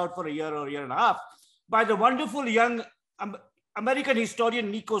won't be out for a year or a year and a half, by the wonderful young American historian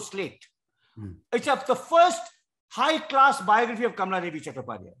Nico Slate. It's the first high-class biography of Kamala Devi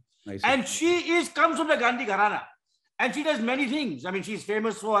Chattopadhyay. And she comes from the Gandhi Gharana. And she does many things. I mean, she's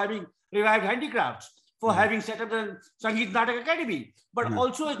famous for having revived handicrafts, for having set up the Sangeet Natak Academy. But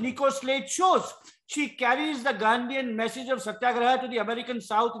also, as Nico Slate shows, she carries the Gandhian message of Satyagraha to the American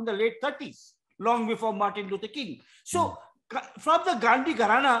South in the late 30s, long before Martin Luther King. So from the Gandhi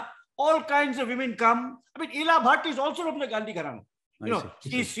Gharana, all kinds of women come. I mean, Leela Bhatt is also from the Gandhi Gharana.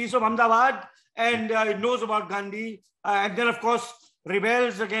 She's from Ahmedabad and knows about Gandhi. And then, of course,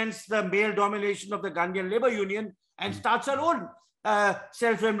 rebels against the male domination of the Gandhian Labor Union and starts her own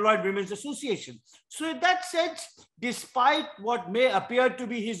self-employed women's association. So in that sense, despite what may appear to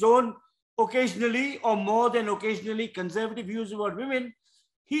be his own occasionally or more than occasionally conservative views about women,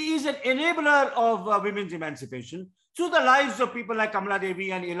 he is an enabler of women's emancipation through the lives of people like Kamala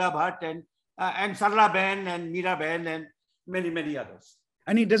Devi and Leela Bhatt and Sarla Ben and Meera Ben and many, many others.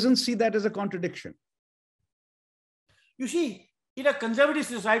 And he doesn't see that as a contradiction. You see, in a conservative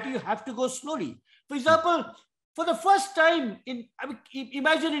society, you have to go slowly. For example, for the first time,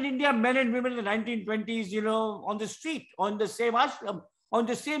 imagine in India, men and women in the 1920s, on the street, on the same ashram, on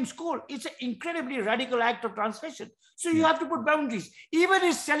the same school. It's an incredibly radical act of transgression. So you have to put boundaries. Even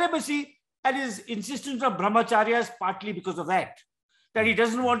his celibacy and his insistence on brahmacharya is partly because of that he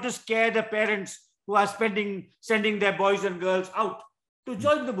doesn't want to scare the parents who are sending their boys and girls out to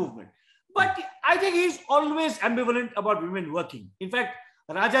join the movement. But I think he's always ambivalent about women working. In fact,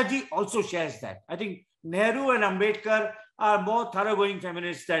 Rajaji also shares that. I think Nehru and Ambedkar are more thoroughgoing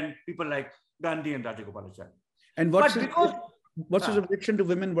feminists than people like Gandhi and Rajagopalachari. And what's his objection to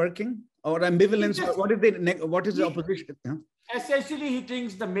women working or ambivalence? What is the opposition? Essentially, he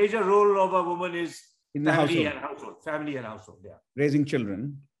thinks the major role of a woman is in the family household. and household. Yeah. Raising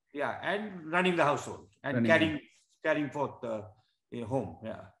children. Yeah, and running the household and carrying forth the home.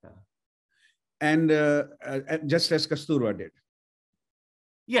 Yeah. And just as Kasturba did.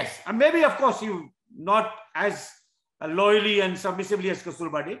 Yes, and maybe, of course, you not as loyally and submissively as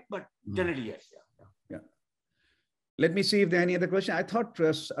Kasturba did, but generally, yes. Yeah. Let me see if there are any other questions. I thought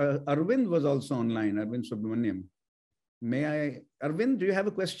Arvind was also online, Arvind Subramaniam. May I, Arvind, do you have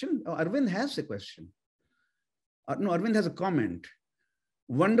a question? Oh, Arvind has a question. No, Arvind has a comment.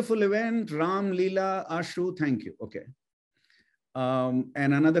 Wonderful event, Ram, Leela, Ashu, thank you. Okay. And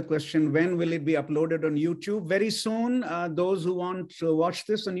another question, when will it be uploaded on YouTube? Very soon, those who want to watch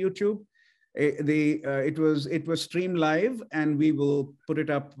this on YouTube, it was streamed live, and we will put it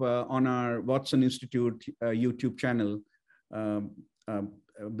up on our Watson Institute YouTube channel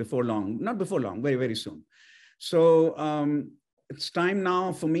before long, not before long, very, very soon. So it's time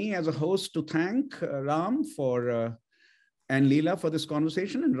now for me as a host to thank Ram and Leela for this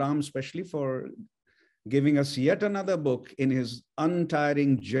conversation, and Ram especially for giving us yet another book in his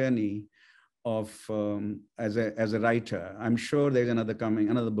untiring journey of as a writer. I'm sure there's another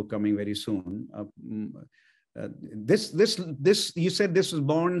book coming very soon. This you said this was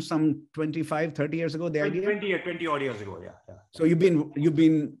born some 25, 30 years ago, the idea? 20 odd years ago, yeah. So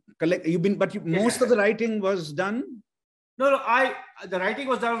most of the writing was done? No, the writing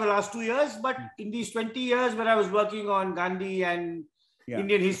was done in the last 2 years, but in these 20 years when I was working on Gandhi and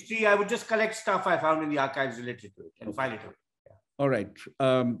Indian history, I would just collect stuff I found in the archives related to it and file it away. Yeah. All right.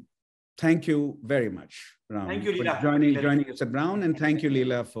 Thank you very much, Ram. Thank you, Leela. Joining us at Brown, and thank you,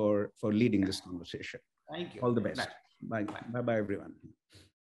 Leela, for leading this conversation. Thank you. All the best. Bye. Bye, everyone.